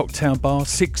bar, a cocktail bar,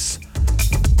 6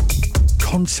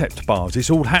 concept bars. It's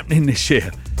all happening this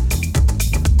year.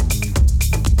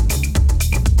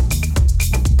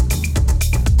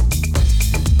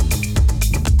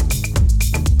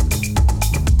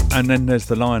 And then there's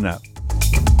the lineup.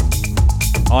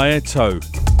 Aeto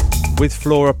with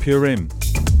Flora Purim,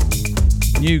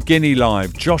 New Guinea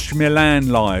live, Josh Milan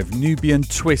live, Nubian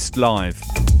Twist live,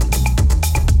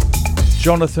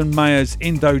 Jonathan Mayer's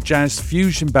Indo Jazz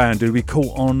Fusion Band, who we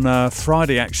caught on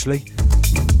Friday actually,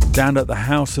 down at the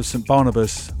House of St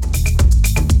Barnabas.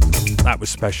 That was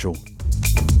special.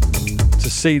 To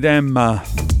see them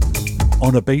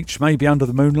on a beach, maybe under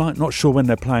the moonlight, not sure when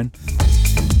they're playing.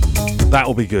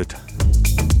 That'll be good.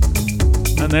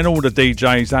 And then all the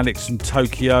DJs, Alex from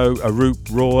Tokyo,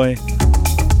 Arup Roy,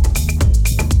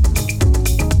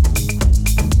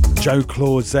 Joe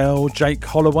Clausel, Jake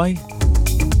Holloway,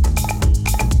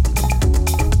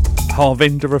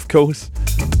 Harvinder, of course,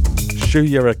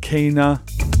 Shuya Akina,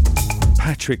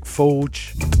 Patrick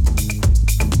Forge.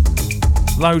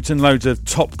 Loads and loads of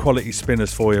top quality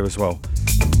spinners for you as well.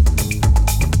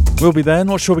 We'll be there.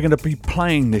 Not sure we're going to be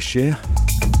playing this year.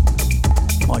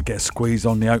 Might get a squeeze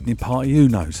on the opening party, who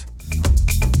knows.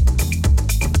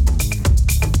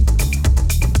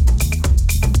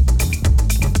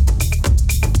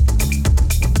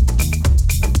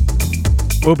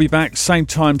 We'll be back same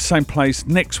time, same place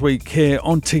next week here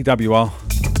on TWR.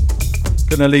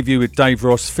 Gonna leave you with Dave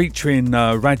Ross featuring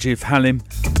Rajiv Halim,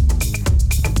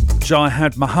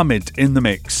 Jihad Muhammad in the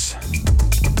mix.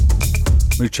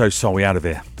 Mucho soul, we out of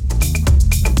here.